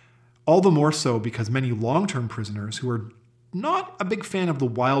 All the more so because many long-term prisoners who were not a big fan of the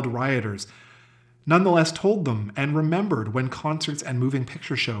wild rioters nonetheless told them and remembered when concerts and moving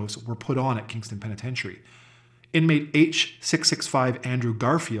picture shows were put on at Kingston Penitentiary. Inmate H665 Andrew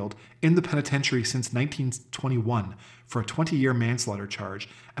Garfield, in the penitentiary since 1921 for a 20-year manslaughter charge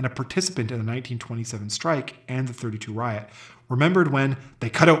and a participant in the 1927 strike and the 32 riot, remembered when they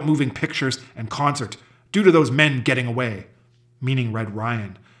cut out moving pictures and concerts due to those men getting away, meaning Red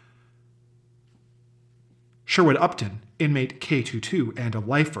Ryan. Sherwood Upton, inmate K22 and a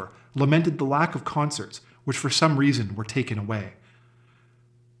lifer, lamented the lack of concerts, which for some reason were taken away.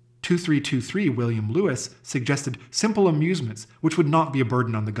 2323 William Lewis suggested simple amusements which would not be a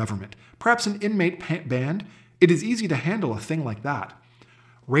burden on the government. Perhaps an inmate band? It is easy to handle a thing like that.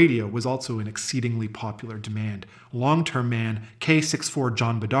 Radio was also an exceedingly popular demand. Long-term man K64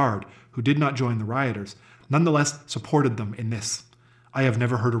 John Bedard, who did not join the rioters, nonetheless supported them in this. I have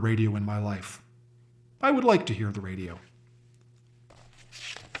never heard a radio in my life. I would like to hear the radio.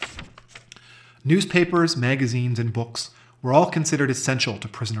 Newspapers, magazines, and books were all considered essential to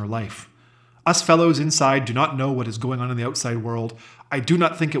prisoner life. Us fellows inside do not know what is going on in the outside world. I do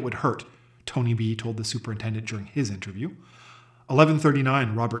not think it would hurt, Tony B. told the superintendent during his interview.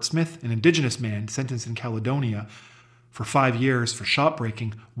 1139, Robert Smith, an Indigenous man sentenced in Caledonia for 5 years for shop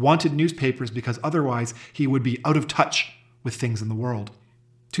breaking, wanted newspapers because otherwise he would be out of touch with things in the world.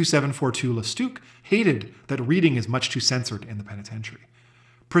 2742 Lestuc hated that reading is much too censored in the penitentiary.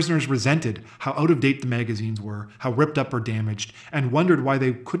 Prisoners resented how out-of-date the magazines were, how ripped up or damaged, and wondered why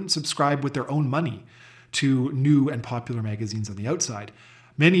they couldn't subscribe with their own money to new and popular magazines on the outside.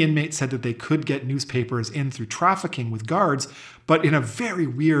 Many inmates said that they could get newspapers in through trafficking with guards, but in a very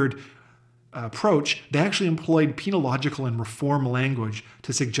weird approach, they actually employed penological and reform language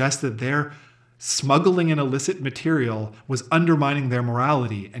to suggest that their smuggling in illicit material was undermining their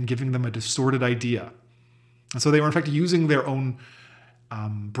morality and giving them a distorted idea. And so they were in fact using their own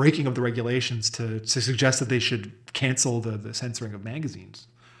breaking of the regulations to suggest that they should cancel the censoring of magazines.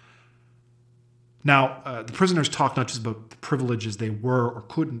 Now, the prisoners talked not just about the privileges they were or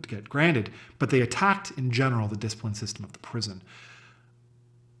couldn't get granted, but they attacked in general the discipline system of the prison.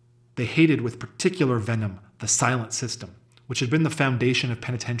 They hated with particular venom the silent system, which had been the foundation of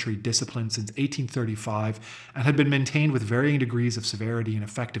penitentiary discipline since 1835 and had been maintained with varying degrees of severity and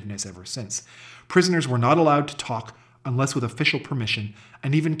effectiveness ever since. Prisoners were not allowed to talk unless with official permission,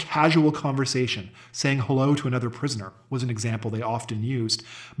 and even casual conversation, saying hello to another prisoner was an example they often used,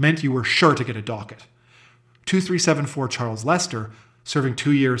 meant you were sure to get a docket. 2374 Charles Lester, serving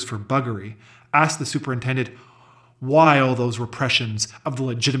 2 years for buggery, asked the superintendent why all those repressions of the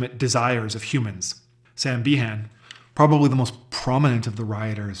legitimate desires of humans. Sam Behan, probably the most prominent of the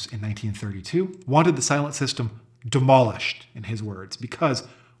rioters in 1932, wanted the silent system demolished, in his words, because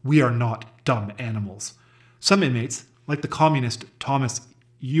we are not dumb animals. Some inmates, like the communist Thomas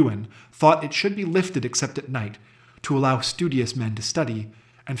Ewan, thought it should be lifted except at night, to allow studious men to study,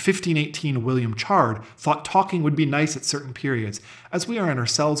 and 1518 William Chard thought talking would be nice at certain periods, as we are in our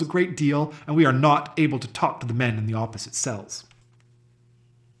cells a great deal, and we are not able to talk to the men in the opposite cells.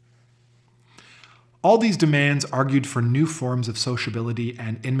 All these demands argued for new forms of sociability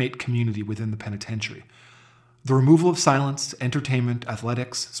and inmate community within the penitentiary. The removal of silence, entertainment,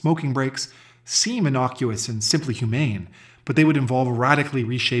 athletics, smoking breaks seem innocuous and simply humane, but they would involve radically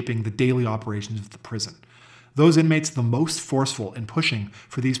reshaping the daily operations of the prison. Those inmates the most forceful in pushing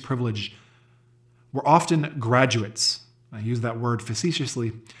for these privileges were often graduates, I use that word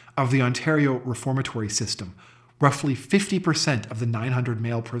facetiously, of the Ontario reformatory system. Roughly 50% of the 900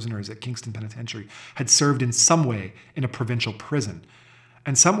 male prisoners at Kingston Penitentiary had served in some way in a provincial prison,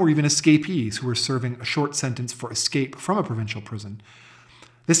 and some were even escapees who were serving a short sentence for escape from a provincial prison.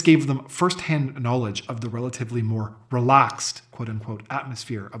 This gave them first-hand knowledge of the relatively more relaxed, quote-unquote,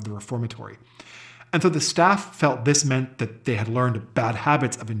 atmosphere of the reformatory. And though the staff felt this meant that they had learned bad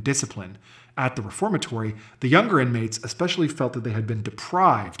habits of indiscipline at the reformatory, the younger inmates especially felt that they had been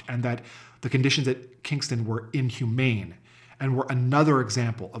deprived and that the conditions at Kingston were inhumane and were another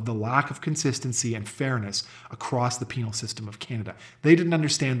example of the lack of consistency and fairness across the penal system of Canada. They didn't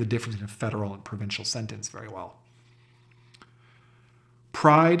understand the difference in a federal and provincial sentence very well.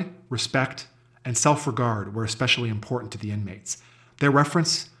 Pride, respect, and self-regard were especially important to the inmates. Their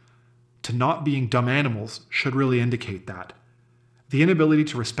reference to not being dumb animals should really indicate that. The inability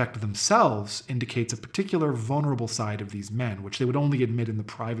to respect themselves indicates a particular vulnerable side of these men, which they would only admit in the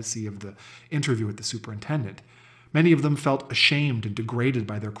privacy of the interview with the superintendent. Many of them felt ashamed and degraded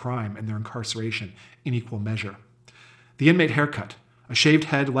by their crime and their incarceration in equal measure. The inmate haircut, a shaved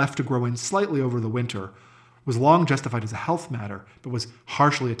head left to grow in slightly over the winter, was long justified as a health matter, but was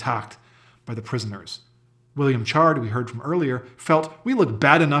harshly attacked by the prisoners. William Chard, we heard from earlier, felt we look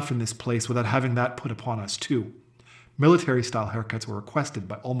bad enough in this place without having that put upon us too. Military-style haircuts were requested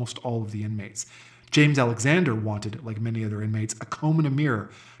by almost all of the inmates. James Alexander wanted, like many other inmates, a comb and a mirror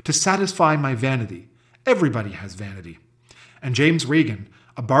to satisfy my vanity. Everybody has vanity. And James Reagan,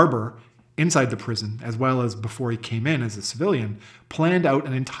 a barber inside the prison, as well as before he came in as a civilian, planned out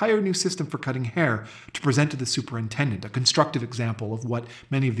an entire new system for cutting hair to present to the superintendent, a constructive example of what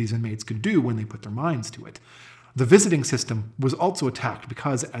many of these inmates could do when they put their minds to it. The visiting system was also attacked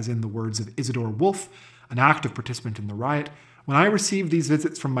because, as in the words of Isidore Wolfe, an active participant in the riot, when I received these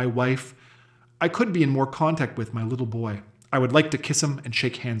visits from my wife, I could be in more contact with my little boy. I would like to kiss him and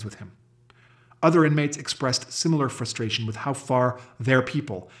shake hands with him. Other inmates expressed similar frustration with how far their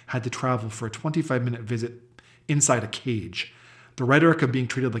people had to travel for a 25-minute visit inside a cage. The rhetoric of being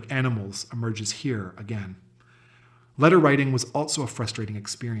treated like animals emerges here again. Letter writing was also a frustrating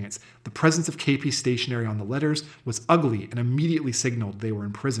experience. The presence of KP stationery on the letters was ugly and immediately signaled they were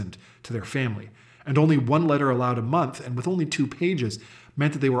imprisoned to their family. And only one letter allowed a month, and with only 2 pages,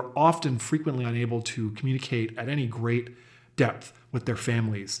 meant that they were often frequently unable to communicate at any great depth with their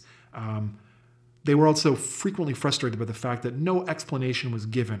families. They were also frequently frustrated by the fact that no explanation was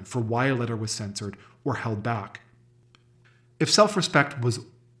given for why a letter was censored or held back. If self-respect was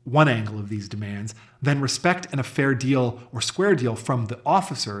one angle of these demands, then respect and a fair deal or square deal from the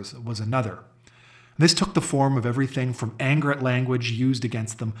officers was another. This took the form of everything from anger at language used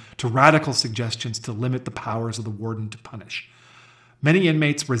against them to radical suggestions to limit the powers of the warden to punish. Many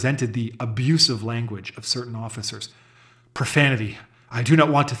inmates resented the abusive language of certain officers. Profanity. I do not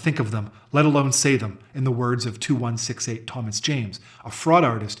want to think of them, let alone say them, in the words of 2168 Thomas James, a fraud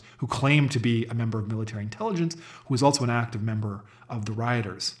artist who claimed to be a member of military intelligence, who was also an active member of the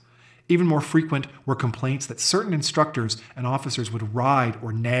rioters. Even more frequent were complaints that certain instructors and officers would ride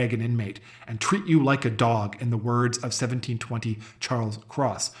or nag an inmate and treat you like a dog, in the words of 1720 Charles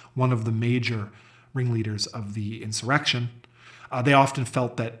Cross, one of the major ringleaders of the insurrection. They often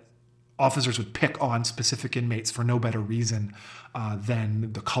felt that officers would pick on specific inmates for no better reason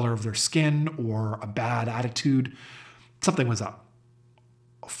than the color of their skin or a bad attitude. Something was up.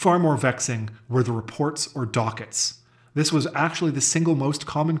 Far more vexing were the reports or dockets. This was actually the single most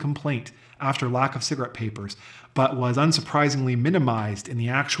common complaint after lack of cigarette papers, but was unsurprisingly minimized in the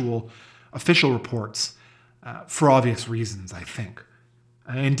actual official reports for obvious reasons, I think.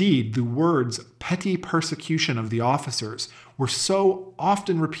 Indeed, the words petty persecution of the officers were so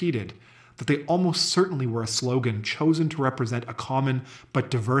often repeated that they almost certainly were a slogan chosen to represent a common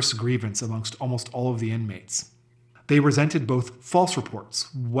but diverse grievance amongst almost all of the inmates. They resented both false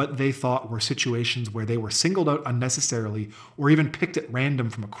reports, what they thought were situations where they were singled out unnecessarily or even picked at random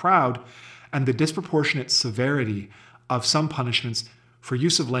from a crowd, and the disproportionate severity of some punishments for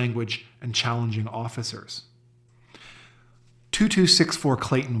use of language and challenging officers. 2264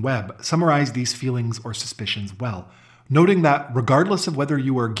 Clayton Webb summarized these feelings or suspicions well, noting that regardless of whether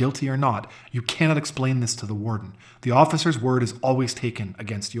you are guilty or not, you cannot explain this to the warden. The officer's word is always taken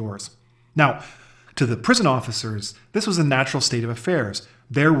against yours. Now, to the prison officers, this was a natural state of affairs.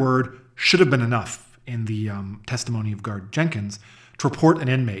 Their word should have been enough, in the testimony of Guard Jenkins, to report an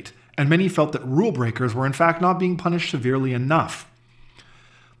inmate, and many felt that rule breakers were in fact not being punished severely enough.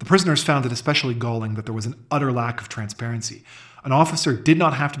 The prisoners found it especially galling that there was an utter lack of transparency. An officer did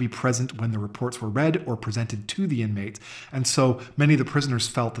not have to be present when the reports were read or presented to the inmates, and so many of the prisoners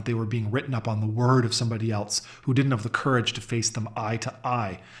felt that they were being written up on the word of somebody else who didn't have the courage to face them eye to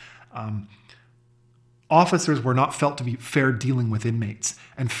eye. Officers were not felt to be fair dealing with inmates,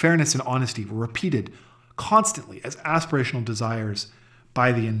 and fairness and honesty were repeated constantly as aspirational desires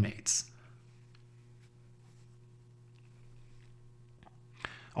by the inmates.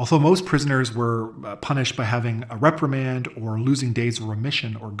 Although most prisoners were punished by having a reprimand or losing days of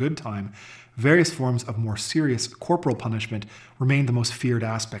remission or good time, various forms of more serious corporal punishment remained the most feared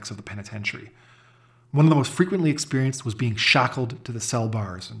aspects of the penitentiary. One of the most frequently experienced was being shackled to the cell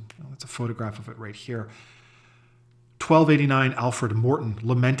bars, and that's a photograph of it right here. 1289 Alfred Morton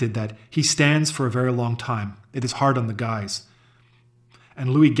lamented that he stands for a very long time. It is hard on the guys. And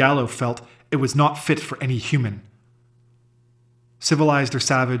Louis Gallo felt it was not fit for any human, civilized or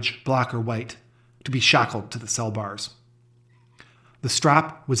savage, black or white, to be shackled to the cell bars. The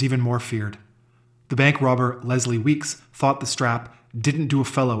strap was even more feared. The bank robber Leslie Weeks thought the strap didn't do a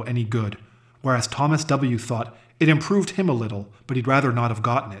fellow any good, whereas Thomas W. thought it improved him a little, but he'd rather not have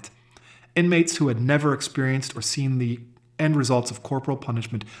gotten it. Inmates who had never experienced or seen the end results of corporal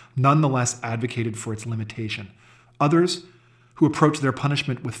punishment nonetheless advocated for its limitation. Others, who approached their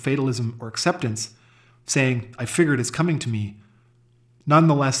punishment with fatalism or acceptance, saying, "I figured it's coming to me,"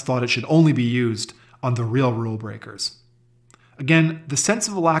 nonetheless thought it should only be used on the real rule breakers. Again, the sense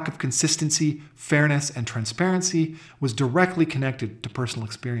of a lack of consistency, fairness, and transparency was directly connected to personal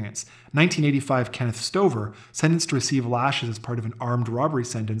experience. 1985 Kenneth Stover, sentenced to receive lashes as part of an armed robbery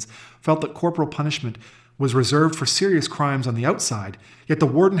sentence, felt that corporal punishment was reserved for serious crimes on the outside, yet the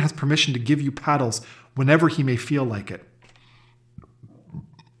warden has permission to give you paddles whenever he may feel like it.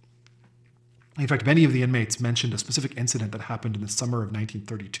 In fact, many of the inmates mentioned a specific incident that happened in the summer of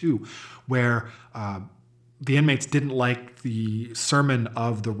 1932 where the inmates didn't like the sermon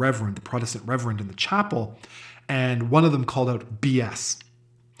of the reverend, the Protestant reverend in the chapel, and one of them called out BS.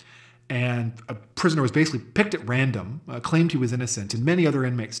 And a prisoner was basically picked at random, claimed he was innocent, and many other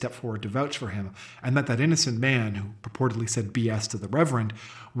inmates stepped forward to vouch for him, and that innocent man, who purportedly said BS to the reverend,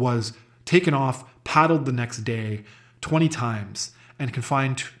 was taken off, paddled the next day 20 times, and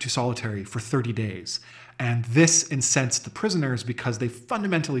confined to solitary for 30 days. And this incensed the prisoners because they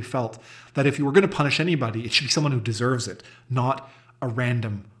fundamentally felt that if you were going to punish anybody, it should be someone who deserves it, not a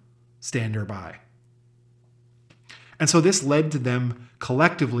random stander-by. And so this led to them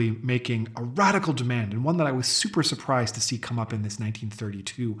collectively making a radical demand, and one that I was super surprised to see come up in this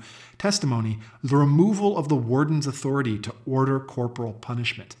 1932 testimony, the removal of the warden's authority to order corporal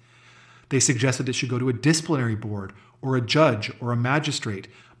punishment. They suggested it should go to a disciplinary board or a judge or a magistrate,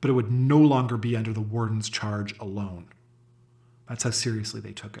 but it would no longer be under the warden's charge alone. That's how seriously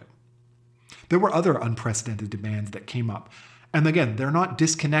they took it. There were other unprecedented demands that came up. And again, they're not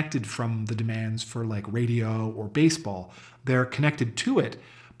disconnected from the demands for like radio or baseball. They're connected to it,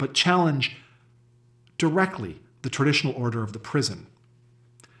 but challenge directly the traditional order of the prison.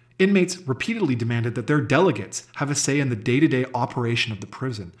 Inmates repeatedly demanded that their delegates have a say in the day-to-day operation of the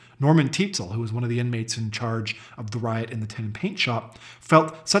prison. Norman Tietzel, who was one of the inmates in charge of the riot in the tin and paint shop,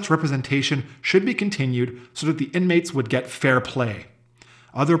 felt such representation should be continued so that the inmates would get fair play.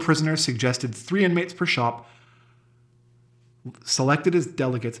 Other prisoners suggested 3 inmates per shop selected as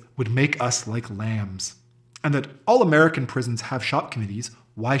delegates would make us like lambs. And that all American prisons have shop committees,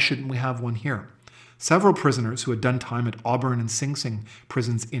 why shouldn't we have one here? Several prisoners who had done time at Auburn and Sing Sing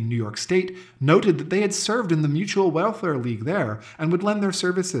prisons in New York State noted that they had served in the Mutual Welfare League there and would lend their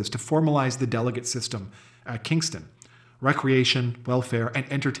services to formalize the delegate system at Kingston. Recreation, welfare, and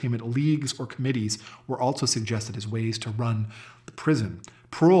entertainment leagues or committees were also suggested as ways to run the prison.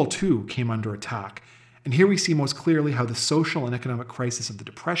 Parole, too, came under attack. And here we see most clearly how the social and economic crisis of the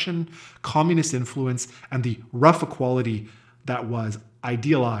Depression, communist influence, and the rough equality that was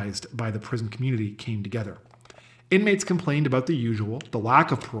idealized by the prison community came together. Inmates complained about the usual, the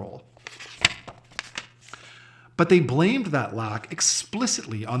lack of parole. But they blamed that lack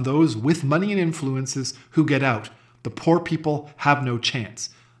explicitly on those with money and influences who get out. The poor people have no chance.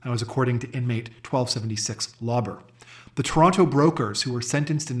 That was according to inmate 1276 Lauber. The Toronto brokers, who were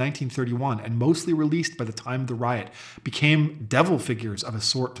sentenced in 1931 and mostly released by the time of the riot, became devil figures of a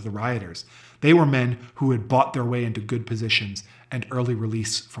sort to the rioters. They were men who had bought their way into good positions and early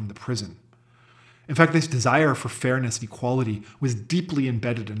release from the prison. In fact, this desire for fairness and equality was deeply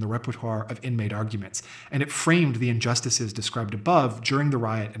embedded in the repertoire of inmate arguments, and it framed the injustices described above during the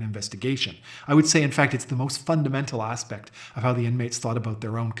riot and investigation. I would say, in fact, it's the most fundamental aspect of how the inmates thought about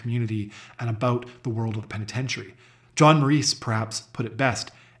their own community and about the world of the penitentiary. John Maurice, perhaps, put it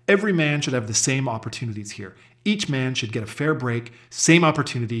best: every man should have the same opportunities here. Each man should get a fair break, same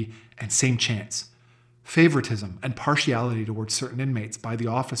opportunity, and same chance. Favoritism and partiality towards certain inmates by the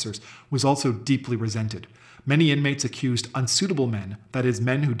officers was also deeply resented. Many inmates accused unsuitable men, that is,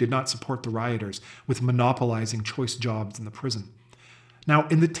 men who did not support the rioters, with monopolizing choice jobs in the prison. Now,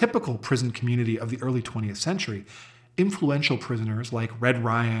 in the typical prison community of the early 20th century, influential prisoners like Red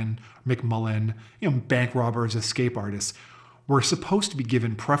Ryan, McMullen, bank robbers, escape artists, were supposed to be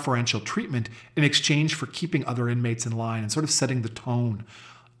given preferential treatment in exchange for keeping other inmates in line and sort of setting the tone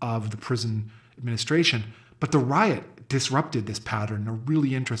of the prison administration. But the riot disrupted this pattern in a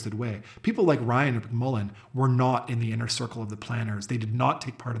really interesting way. People like Ryan and McMullen were not in the inner circle of the planners. They did not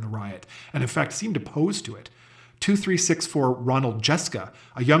take part in the riot, and in fact seemed opposed to it. 2364 Ronald Jeska,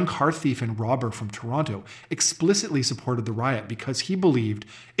 a young car thief and robber from Toronto, explicitly supported the riot because he believed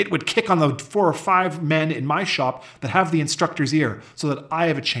it would kick on the 4 or 5 men in my shop that have the instructor's ear so that I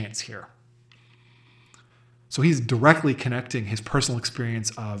have a chance here. So he's directly connecting his personal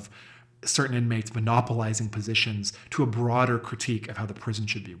experience of certain inmates monopolizing positions to a broader critique of how the prison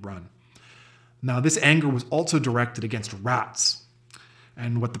should be run. Now, this anger was also directed against rats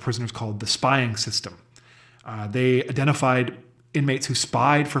and what the prisoners called the spying system. They identified inmates who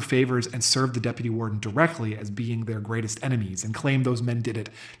spied for favors and served the deputy warden directly as being their greatest enemies and claimed those men did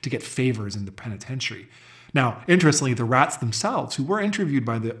it to get favors in the penitentiary. Now, interestingly, the rats themselves, who were interviewed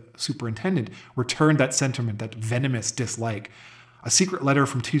by the superintendent, returned that sentiment, that venomous dislike. A secret letter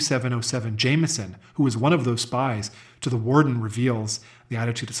from 2707 Jameson, who was one of those spies, to the warden reveals the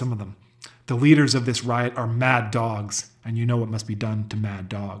attitude of some of them. The leaders of this riot are mad dogs, and you know what must be done to mad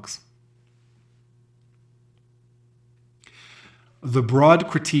dogs. The broad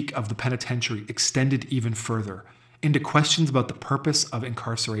critique of the penitentiary extended even further into questions about the purpose of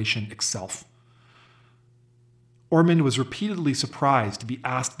incarceration itself. Ormond was repeatedly surprised to be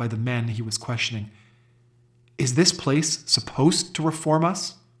asked by the men he was questioning, "Is this place supposed to reform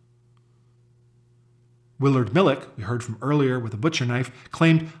us?" Willard Millick, we heard from earlier with a butcher knife,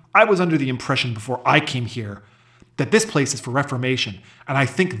 claimed, "I was under the impression before I came here that this place is for reformation, and I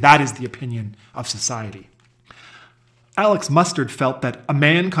think that is the opinion of society." Alex Mustard felt that a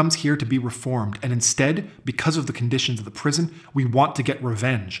man comes here to be reformed, and instead, because of the conditions of the prison, we want to get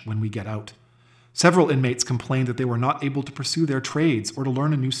revenge when we get out. Several inmates complained that they were not able to pursue their trades or to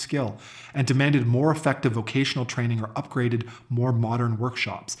learn a new skill, and demanded more effective vocational training or upgraded, more modern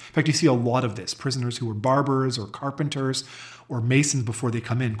workshops. In fact, you see a lot of this. Prisoners who were barbers or carpenters or masons before they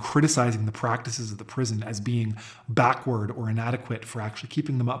come in criticizing the practices of the prison as being backward or inadequate for actually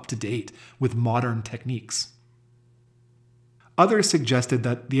keeping them up to date with modern techniques. Others suggested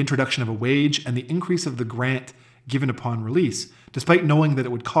that the introduction of a wage and the increase of the grant given upon release, despite knowing that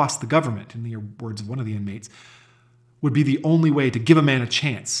it would cost the government, in the words of one of the inmates, would be the only way to give a man a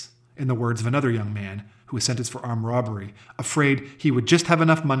chance, in the words of another young man who was sentenced for armed robbery, afraid he would just have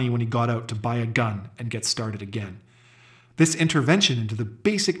enough money when he got out to buy a gun and get started again. This intervention into the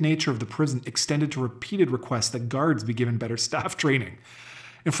basic nature of the prison extended to repeated requests that guards be given better staff training.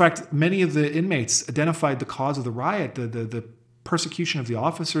 In fact, many of the inmates identified the cause of the riot, the persecution of the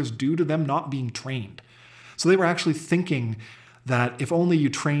officers, due to them not being trained. So they were actually thinking that if only you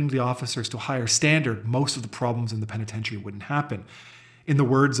trained the officers to a higher standard, most of the problems in the penitentiary wouldn't happen. In the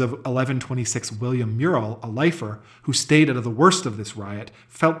words of 1126 William Murrell, a lifer who stayed out of the worst of this riot,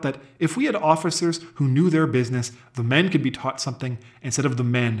 felt that if we had officers who knew their business, the men could be taught something instead of the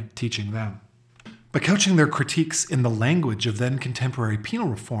men teaching them. By couching their critiques in the language of then contemporary penal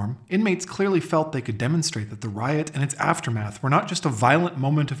reform, inmates clearly felt they could demonstrate that the riot and its aftermath were not just a violent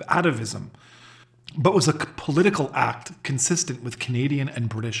moment of atavism, but was a political act consistent with Canadian and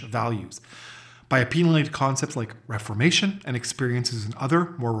British values. By appealing to concepts like reformation and experiences in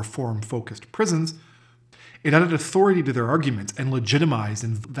other, more reform-focused prisons, it added authority to their arguments and legitimized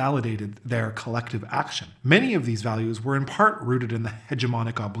and validated their collective action. Many of these values were in part rooted in the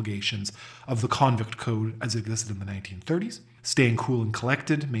hegemonic obligations of the convict code as it existed in the 1930s, staying cool and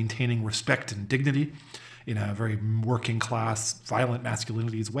collected, maintaining respect and dignity in a very working class, violent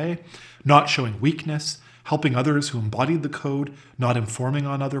masculinities way, not showing weakness, helping others who embodied the code, not informing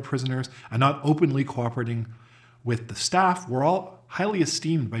on other prisoners, and not openly cooperating with the staff were all highly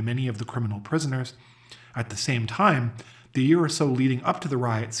esteemed by many of the criminal prisoners. At the same time, the year or so leading up to the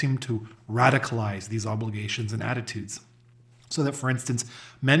riot seemed to radicalize these obligations and attitudes. So that, for instance,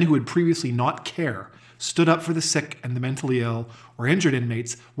 men who would previously not care stood up for the sick and the mentally ill or injured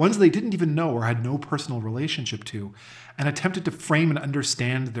inmates, ones they didn't even know or had no personal relationship to, and attempted to frame and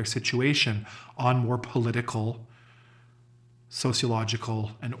understand their situation on more political,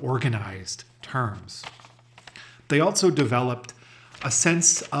 sociological, and organized terms. They also developed a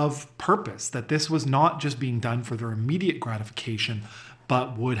sense of purpose, that this was not just being done for their immediate gratification,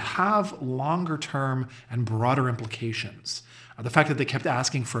 but would have longer term and broader implications. The fact that they kept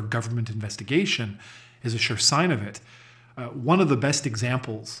asking for a government investigation is a sure sign of it. One of the best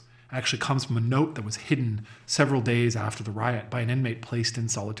examples actually comes from a note that was hidden several days after the riot by an inmate placed in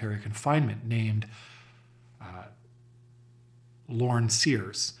solitary confinement named Lorne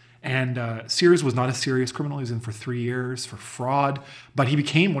Sears. And Sears was not a serious criminal. He was in for 3 years for fraud, but he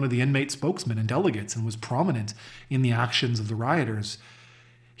became one of the inmate spokesmen and delegates and was prominent in the actions of the rioters.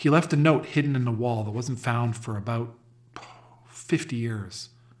 He left a note hidden in a wall that wasn't found for about 50 years.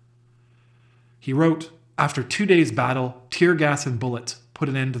 He wrote, "After 2 days' battle, tear gas and bullets put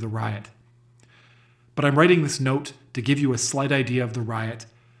an end to the riot. But I'm writing this note to give you a slight idea of the riot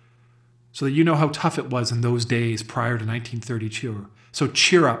so that you know how tough it was in those days prior to 1932. So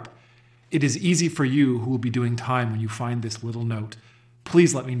cheer up. It is easy for you who will be doing time when you find this little note.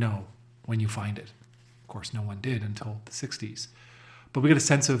 Please let me know when you find it." Of course, no one did until the 60s. But we get a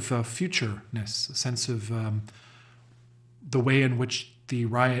sense of futureness, a sense of the way in which the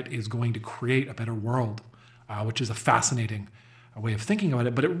riot is going to create a better world, which is a fascinating way of thinking about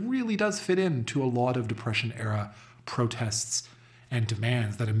it. But it really does fit into a lot of Depression-era protests and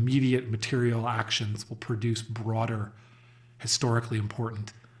demands that immediate material actions will produce broader, historically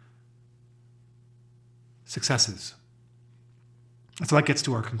important successes. And so that gets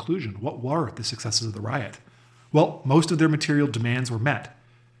to our conclusion. What were the successes of the riot? Well, most of their material demands were met.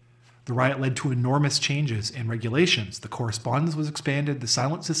 The riot led to enormous changes in regulations. The correspondence was expanded, the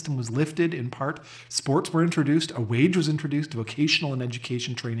silent system was lifted in part, sports were introduced, a wage was introduced, vocational and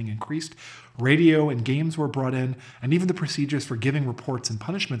education training increased, radio and games were brought in, and even the procedures for giving reports and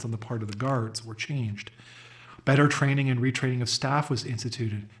punishments on the part of the guards were changed. Better training and retraining of staff was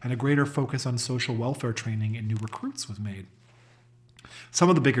instituted, and a greater focus on social welfare training in new recruits was made. Some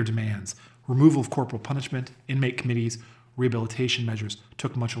of the bigger demands: removal of corporal punishment, inmate committees, rehabilitation measures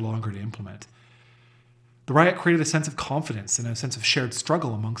took much longer to implement. The riot created a sense of confidence and a sense of shared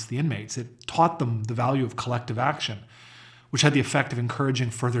struggle amongst the inmates. It taught them the value of collective action, which had the effect of encouraging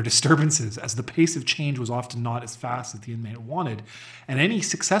further disturbances, as the pace of change was often not as fast as the inmate wanted. And any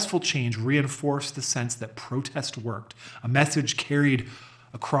successful change reinforced the sense that protest worked, a message carried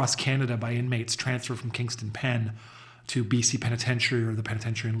across Canada by inmates transferred from Kingston Pen to BC Penitentiary or the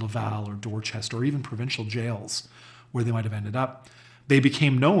penitentiary in Laval or Dorchester or even provincial jails, where they might have ended up. They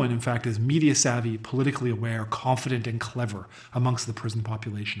became known, in fact, as media-savvy, politically aware, confident, and clever amongst the prison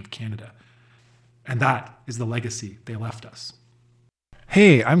population of Canada. And that is the legacy they left us.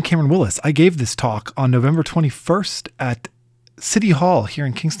 Hey, I'm Cameron Willis. I gave this talk on November 21st at City Hall here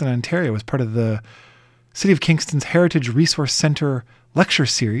in Kingston, Ontario, as part of the City of Kingston's Heritage Resource Centre lecture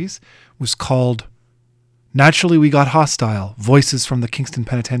series. It was called Naturally We Got Hostile, Voices from the Kingston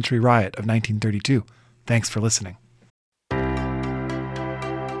Penitentiary Riot of 1932. Thanks for listening.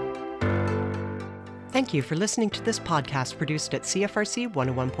 Thank you for listening to this podcast produced at CFRC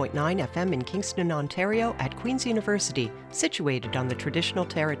 101.9 FM in Kingston, Ontario at Queen's University, situated on the traditional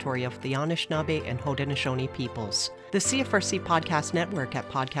territory of the Anishinaabe and Haudenosaunee peoples. The CFRC Podcast Network at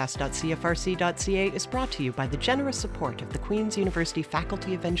podcast.cfrc.ca is brought to you by the generous support of the Queen's University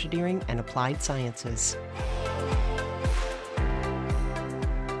Faculty of Engineering and Applied Sciences.